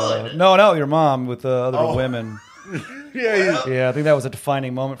very good. No, your mom with the other women. Yeah, I think that was a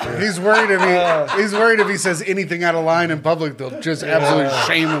defining moment for you. he's worried if he says anything out of line in public, they'll just absolutely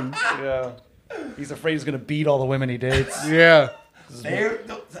shame him. Yeah. He's afraid he's going to beat all the women he dates. Yeah.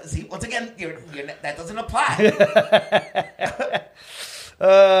 See, once again, that doesn't apply.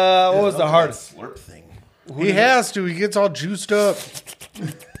 What was the hardest? Slurp thing? He has to. He gets all juiced up.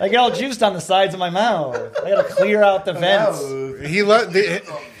 I get all juiced on the sides of my mouth. I got to clear out the vents.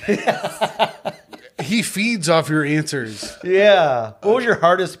 He feeds off your answers. Yeah. What was your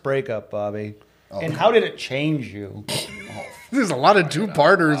hardest breakup, Bobby? And how did it change you? Oh, There's a lot of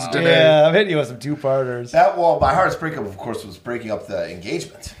two-parters today. Yeah, I'm hitting you with some two-parters. My hardest breakup, of course, was breaking up the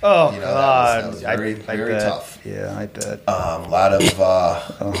engagement. Oh, God. That was very, very tough. Yeah, I bet. A lot of...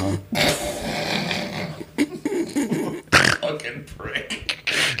 fucking prick.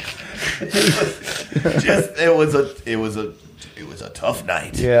 It was a tough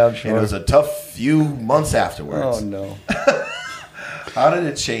night. Yeah, I'm sure. And it was a tough few months afterwards. Oh, no. How did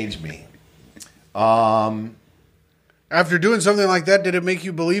it change me? After doing something like that, did it make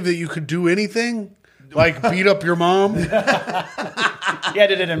you believe that you could do anything? Like beat up your mom? Yeah,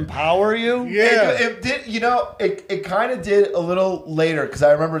 did it empower you? Yeah. It did, it kind of did a little later, because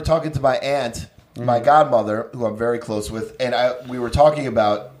I remember talking to my aunt, my godmother, who I'm very close with, and we were talking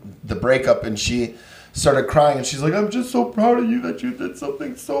about the breakup, and she started crying, and she's like, I'm just so proud of you that you did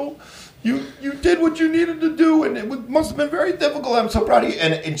something so... You did what you needed to do, and it must have been very difficult. I'm so proud of you.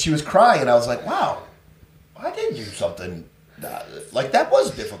 And she was crying, and I was like, wow, I did do something like that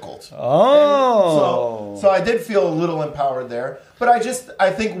was difficult. Oh. So I did feel a little empowered there. But I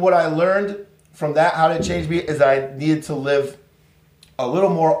think what I learned from that, how to change me, is I needed to live a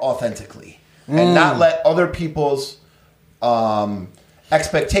little more authentically and not let other people's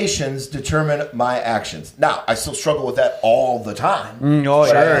expectations determine my actions. Now, I still struggle with that all the time.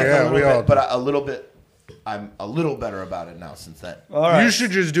 I'm a little better about it now since then. All right. You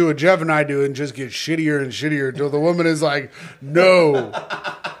should just do what Jeff and I do and just get shittier and shittier until the woman is like, no.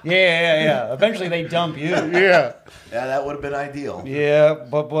 Yeah. Eventually they dump you. Yeah. Yeah, that would have been ideal. Yeah,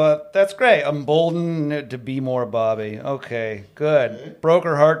 but that's great. Emboldened to be more Bobby. Okay, good. Broke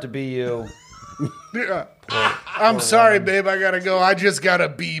her heart to be you. Yeah. I'm sorry, babe. I gotta go. I just gotta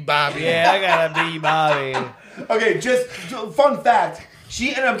be Bobby. Yeah, I gotta be Bobby. Okay, just fun fact. She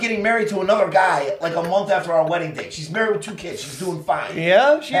ended up getting married to another guy like a month after our wedding date. She's married with 2 kids. She's doing fine.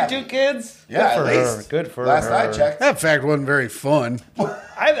 Yeah? She had 2 kids? Yeah, Good for at her. least. Good for Last her. I checked. That fact wasn't very fun.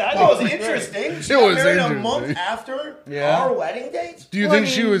 I It was interesting. She got married a month after our wedding date. Do you think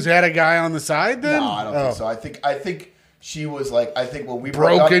she had a guy on the side then? No, I don't think so. I think she was like, when we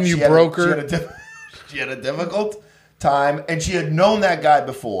broke broke up, you broke her. She had a difficult time, and she had known that guy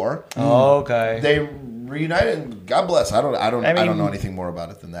before. Oh, okay. They reunited, and God bless. I don't know anything more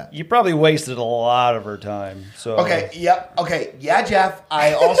about it than that. You probably wasted a lot of her time. So Okay, Jeff.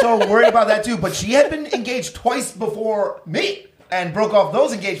 I also worried about that too. But she had been engaged twice before me and broke off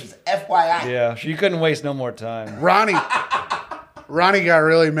those engagements. FYI. Yeah, she couldn't waste no more time. Ronnie got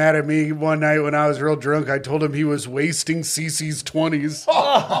really mad at me one night when I was real drunk. I told him he was wasting Cece's 20s.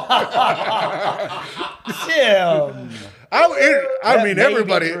 Damn. I mean,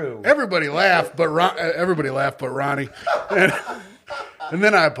 everybody laughed, but Ronnie. And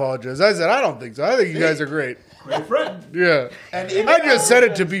then I apologized. I said, I don't think so. I think you guys are great. Great friend. Yeah. And I just said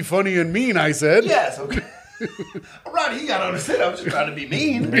it to be funny and mean, I said. Yes, okay. Ronnie, you gotta understand, I was just trying to be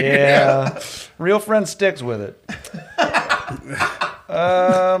mean. Yeah. Real friend sticks with it.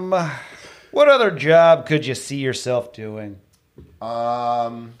 What other job could you see yourself doing?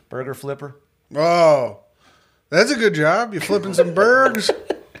 Burger flipper? Oh, that's a good job. You flipping some burgers?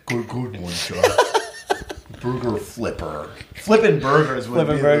 Good one, John. Burger flipper. Flipping burgers would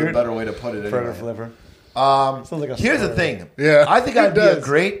be a better way to put it. Burger flipper. Sounds like a here's the thing. Yeah, I think I'd be a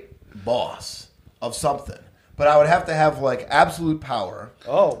great boss of something, but I would have to have like absolute power.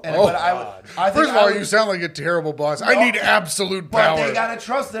 But first of all, you sound like a terrible boss. I need absolute power. But they gotta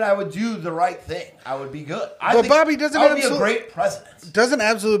trust that I would do the right thing. I would be good. Bobby doesn't. I would be a great president. Doesn't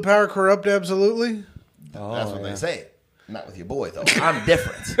absolute power corrupt absolutely? That's what they say. Not with your boy though. I'm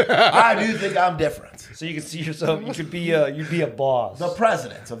different. I do think I'm different. So you can see yourself. You'd be a boss. The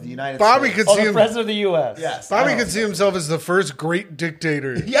president of the United Bobby States. could see the president of the U.S. Yes. Bobby could see himself as the first great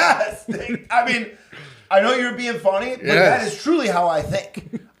dictator. Yes. I mean, I know you're being funny, but that is truly how I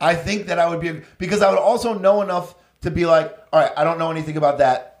think. I think that I would be, because I would also know enough to be like, all right, I don't know anything about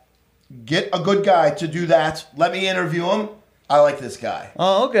that. Get a good guy to do that. Let me interview him. I like this guy.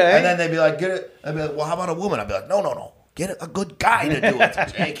 Oh, okay. And then they'd be like, get it. I'd be like, well, how about a woman? I'd be like, no. Get a good guy to do it.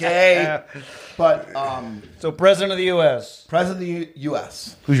 JK. But, so president of the U.S. President of the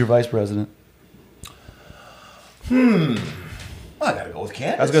U.S. Who's your vice president? Well, I gotta go with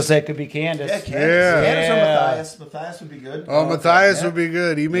Candace. I was gonna say it could be Candace. Yeah, Candace. Candace or Matthias. Matthias would be good. Oh, Matthias would be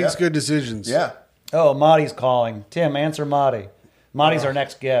good. He makes good decisions. Yeah. Oh, Marty's calling. Tim, answer Marty. Marty's our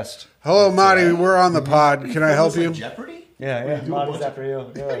next guest. Hello, Marty. We're on the pod. Can I help you? Like Jeopardy? Yeah. Marty's after you.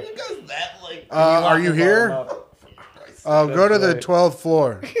 You guys that like? Are you here? Go to the 12th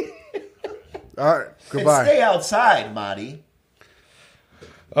floor. All right. Goodbye. And stay outside, Marty.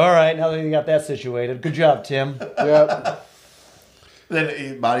 All right. Now that you got that situated, good job, Tim. Yep.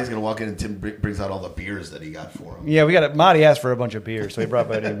 Then Marty's gonna walk in and Tim brings out all the beers that he got for him. Yeah, we got it. Marty asked for a bunch of beers, so he brought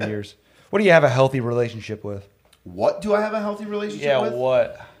back 8 beers. What do you have a healthy relationship with? What do I have a healthy relationship with? Yeah,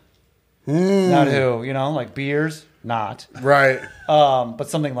 what? Not who, like beers? Not. Right. But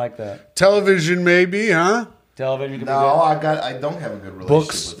something like that. Television, maybe, huh? Television could be No, good. I don't have a good relationship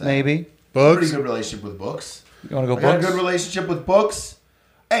Books, with that. maybe. Books. Pretty good relationship with books. You want to go I got a books? good relationship with books.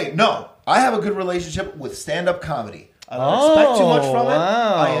 Hey, no. I have a good relationship with stand-up comedy. I don't expect too much from it.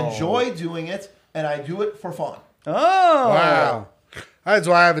 Wow. I enjoy doing it, and I do it for fun. Oh. Wow. That's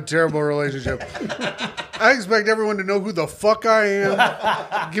why I have a terrible relationship. I expect everyone to know who the fuck I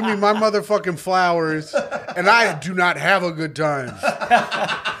am. Give me my motherfucking flowers. And I do not have a good time.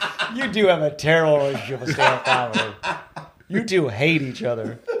 You do have a terrible relationship with stand-up comedy. You two hate each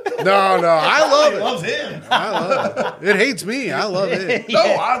other. No, I love He it. loves him. I love it. It hates me. I love it. No,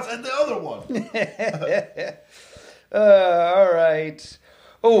 I said the other one. All right.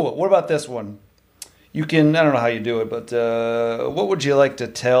 Oh, what about this one? You can, I don't know how you do it, but what would you like to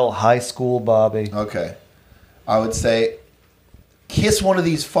tell high school Bobby? Okay. I would say, kiss one of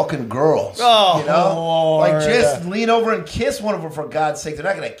these fucking girls. Oh, Lord. Like, just lean over and kiss one of them, for God's sake. They're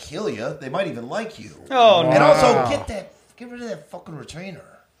not going to kill you. They might even like you. Oh, And no. also, get rid of that fucking retainer.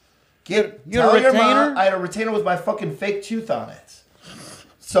 You had a Tell your retainer? mom I had a retainer with my fucking fake tooth on it.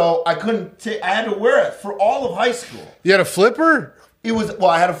 So I couldn't I had to wear it for all of high school. You had a flipper?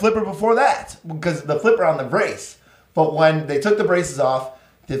 I had a flipper before that because the flipper on the brace. But when they took the braces off,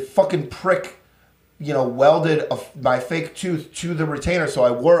 the fucking prick, welded my fake tooth to the retainer, so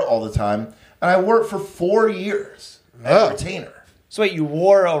I wore it all the time. And I wore it for 4 years. That retainer. So wait, you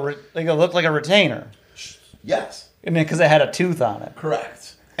wore it looked like a retainer? Yes. I mean, because it had a tooth on it.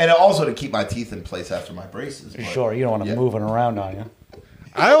 Correct. And also to keep my teeth in place after my braces. But, Sure, you don't want to move it around on you.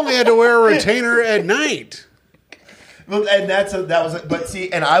 I only had to wear a retainer at night. Well, and but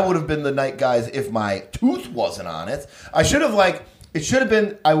see, and I would have been the night guys if my tooth wasn't on it. I should have it should have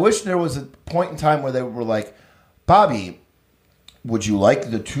been, I wish there was a point in time where they were like, Bobby, would you like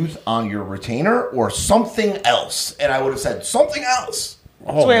the tooth on your retainer or something else? And I would have said, something else.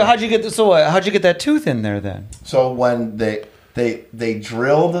 So wait, how'd you get that tooth in there then? So when they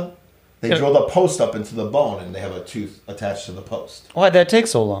drilled a post up into the bone and they have a tooth attached to the post. Why'd that take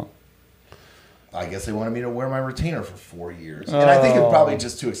so long? I guess they wanted me to wear my retainer for 4 years. And I think it's probably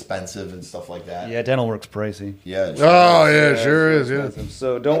just too expensive and stuff like that. Yeah, dental work's pricey. Yeah. It Sure is. Yeah.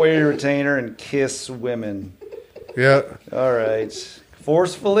 So don't wear your retainer and kiss women. Yeah. All right.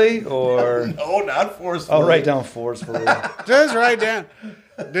 Forcefully or? No, not forcefully. I'll write down forcefully. Just write down.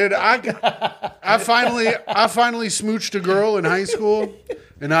 Dude, I finally smooched a girl in high school,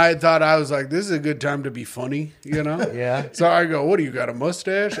 and I thought, I was like, this is a good time to be funny, Yeah. So I go, what do you got, a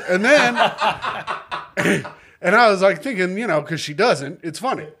mustache? And then, and I was like thinking, because she doesn't, it's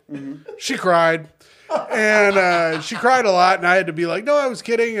funny. Mm-hmm. She cried, and she cried a lot, and I had to be like, no, I was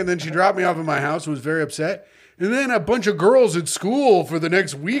kidding. And then she dropped me off at my house and was very upset. And then a bunch of girls at school for the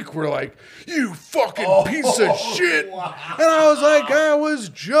next week were like, you fucking piece of shit. Wow. And I was like, I was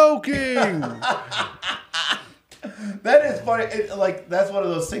joking. That is funny. That's one of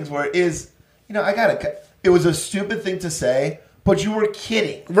those things where it is, it was a stupid thing to say, but you were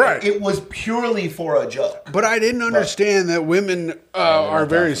kidding. Right. It was purely for a joke. But I didn't understand that women are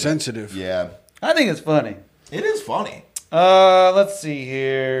very sensitive. Yeah. I think it's funny. It is funny. Let's see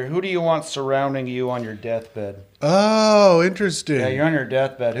here. Who do you want surrounding you on your deathbed? Oh, interesting. Yeah, you're on your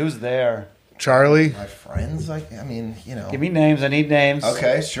deathbed. Who's there? Charlie. My friends, Give me names. I need names.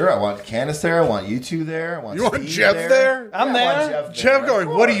 Okay, sure. I want Candace there. I want you two there. I want You want Steve Jeff there? I'm I want there. Jeff there, going,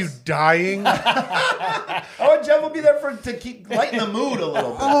 of what are you, course. dying? I want Jeff will be there to keep lighten the mood a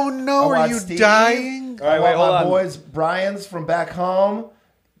little bit. Oh, no, I are want you Steve. dying? All right, I wait, want hold my on. boys, Brian's from back home,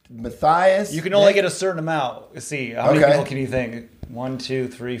 Matthias. You can only Nick. get a certain amount. Let's see. How many Okay. people can you think? 1, 2,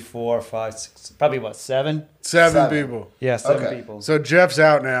 3, 4, 5, 6. Probably what, 7? Seven people. Yeah, 7 Okay. people. So Jeff's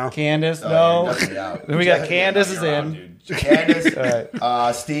out now. Candace, Oh, no. you're definitely out. Then we got Yeah, Candace no, is you're in. on, dude. Candace, All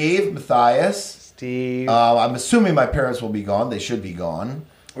right. Steve, Matthias. Steve. I'm assuming my parents will be gone. They should be gone.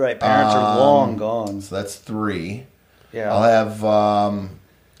 Right, parents are long gone. So that's 3. Yeah. I'll have Tim.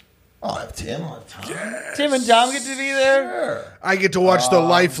 I'll have Tom. Tim and Tom get to be there? Sure. I get to watch the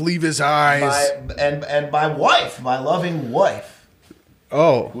life leave his eyes. And my wife, my loving wife,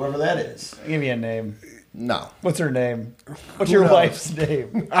 Oh. whoever that is. Give me a name. No. What's her name? What's Who your knows? wife's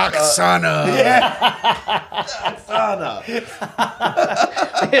name? Oksana. Oksana.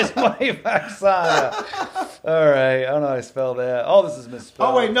 His wife, Oksana. All right. I don't know how to spell that. Oh, this is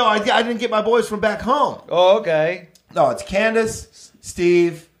misspelled. Oh, wait, no, I didn't get my boys from back home. Oh, okay. No, it's Candace,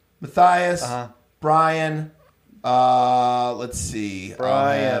 Steve, Matthias, Uh-huh. Brian, Let's see.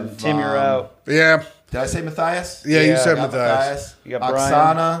 Brian, Tim, you're out. Yeah. Did I say Matthias? Yeah, you said Got Matthias. You got Brian.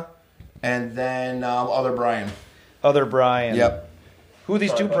 Oksana, and then other Brian. Other Brian. Yep. Who are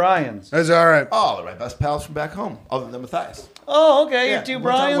these two Brians? That's all right. Oh, they're my best pals from back home, other than Matthias. Oh, okay. You're two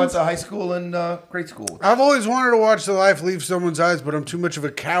Brians. Went to high school and grade school. I've always wanted to watch the life leave someone's eyes, but I'm too much of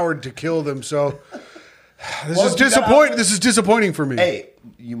a coward to kill them. So this is disappointing for me. Hey,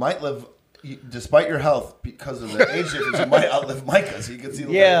 you might live, despite your health, because of the age difference, you might outlive Micah, so you can see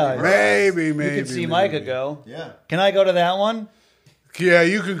the maybe. You can see Micah go. Yeah. Can I go to that one? Yeah,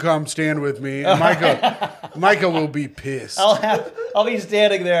 you can come stand with me. And Micah will be pissed. I'll be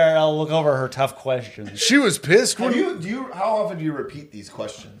standing there and I'll look over her tough questions. She was pissed when How often do you repeat these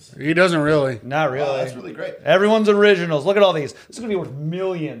questions? he doesn't really. Not really. Oh, that's really great. Everyone's originals. Look at all these. This is going to be worth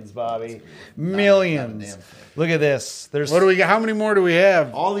millions, Bobby. Millions. Not a damn thing. Look at this. There's. What do we got? How many more do we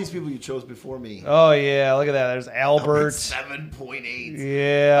have? All these people you chose before me. Oh, yeah. Look at that. There's Albert. 7.8.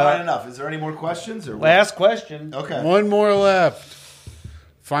 Yeah. All right, enough. Is there any more questions? Or what? Last question. Okay. One more left.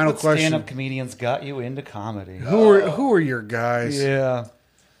 Final What question. stand-up comedians got you into comedy? Who are your guys? Yeah.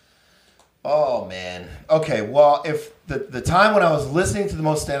 Oh, man. Okay, well, if the time when I was listening to the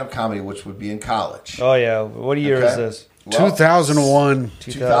most stand-up comedy, which would be in college. Oh, yeah. What year is this? Well, 2001.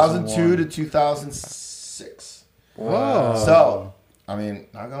 2002 to 2006. Whoa. So, I mean,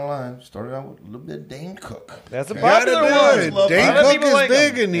 not gonna lie, started out with a little bit of Dane Cook. That's a Gotta popular do one. it. Dane A lot of Cook people is like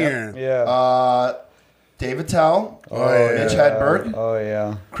big him. in here. Yeah. David Tell, Oh, yeah. Mitch Hedberg, Oh,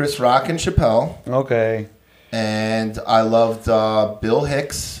 yeah. Chris Rock and Chappelle, Okay. and I loved Bill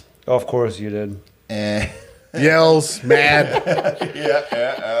Hicks. Oh, of course you did. And Yells, mad.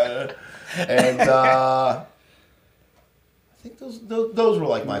 and I think those were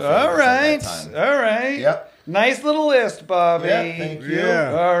like my favorites All right. at that time. All right. Yep. Nice little list, Bobby. Yeah, thank you.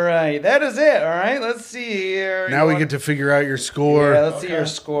 Yeah. All right. That is it. All right. Let's see here. Now we get to figure out your score. Yeah, let's see your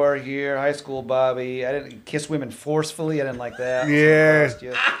score here. High school Bobby. I didn't kiss women forcefully. I didn't like that. Yeah. Surprised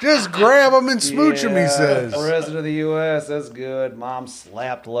you. Just grab them and smooch them, he says. President of the U.S. That's good. Mom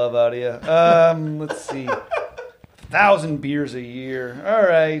slapped love out of you. Let's see. 1,000 beers a year. All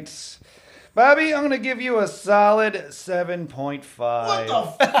right. Bobby, I'm going to give you a solid 7.5. What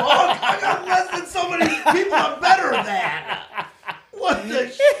the fuck? I got less than so many people I'm better than. What the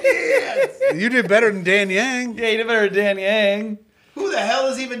shit? You did better than Dan Yang. Yeah, you did better than Dan Yang. Who the hell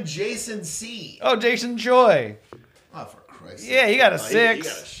is even Jason C? Oh, Jason Choi. Oh, for Christ's Yeah, sake. he got a Oh, 6. He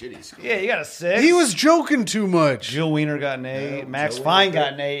got a shitty score. Yeah, you got a 6. He was joking too much. Jill Wiener got an 8. Yeah, Max Jill Fine Wiener.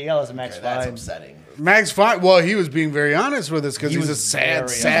 got an 8. You got to listen to Max Okay, that's Fine. upsetting. Max Fine. Well, he was being very honest with us because He he's a was sad, very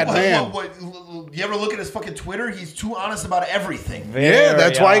sad honest. man. You ever look at his fucking Twitter? He's too honest about everything. Yeah,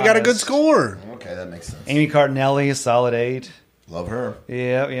 that's why he got a good honest. score. Okay, that makes sense. Amy Cardinelli, solid 8. Love her.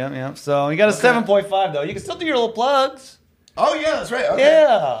 Yeah. So you got a 7.5 though. You can still do your little plugs. Oh, yeah, that's right. Okay.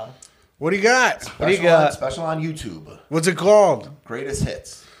 Yeah. What do you got? What do you got? Special on YouTube. What's it called? Greatest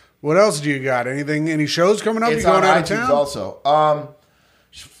hits. What else do you got? Anything? Any shows coming up? It's you going on out of iTunes town? also.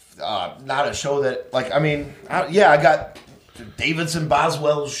 Not a show that, like, I mean, I got the Davidson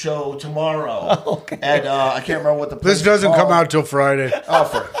Boswell's show tomorrow. Okay. And I can't remember what the place This doesn't is come called. out till Friday. Oh,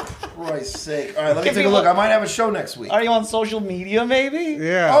 for Christ's sake. All right, let me Can take a people- look. I might have a show next week. Are you on social media maybe?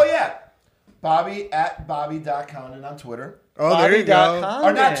 Yeah. Oh, yeah. Bobby at Bobby.Condon on Twitter. Oh, there you go. Bobby.com.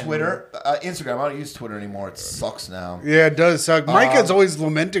 Or not Twitter. Instagram. I don't use Twitter anymore. It sucks now. Yeah, it does suck. Micah's always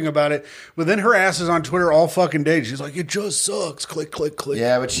lamenting about it, but then her ass is on Twitter all fucking day. She's like, it just sucks. Click, click, click.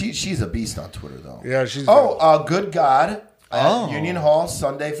 Yeah, but she's a beast on Twitter, though. Yeah, she's. Good God. Oh. At Union Hall,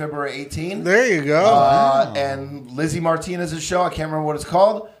 Sunday, February 18th. There you go. And Lizzie Martinez's show, I can't remember what it's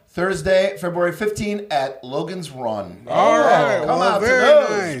called. Thursday, February 15th at Logan's Run. All right. Come Well, out to very those,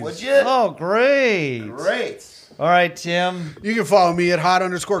 nice. would you? Oh, great. Great. All right, Tim. You can follow me at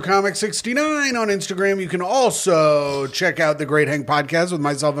hot_comic69 on Instagram. You can also check out the Great Hank podcast with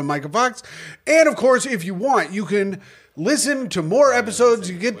myself and Micah Fox. And of course, if you want, you can listen to more episodes.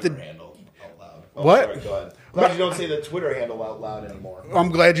 You get the. Handle out loud. What? Sorry, go ahead. I'm glad you don't say the Twitter handle out loud anymore.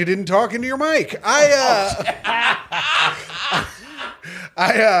 I'm glad you didn't talk into your mic.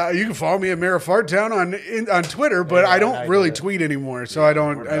 You can follow me at Mayor of Fartown on Twitter, but I don't really tweet anymore, so I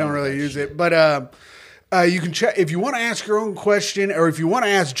don't really use it. But you can check if you want to ask your own question, or if you want to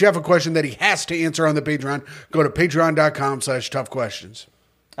ask Jeff a question that he has to answer on the Patreon. Go to patreon.com/toughquestions.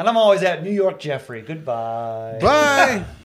 And I'm always at New York Jeffrey. Goodbye. Bye.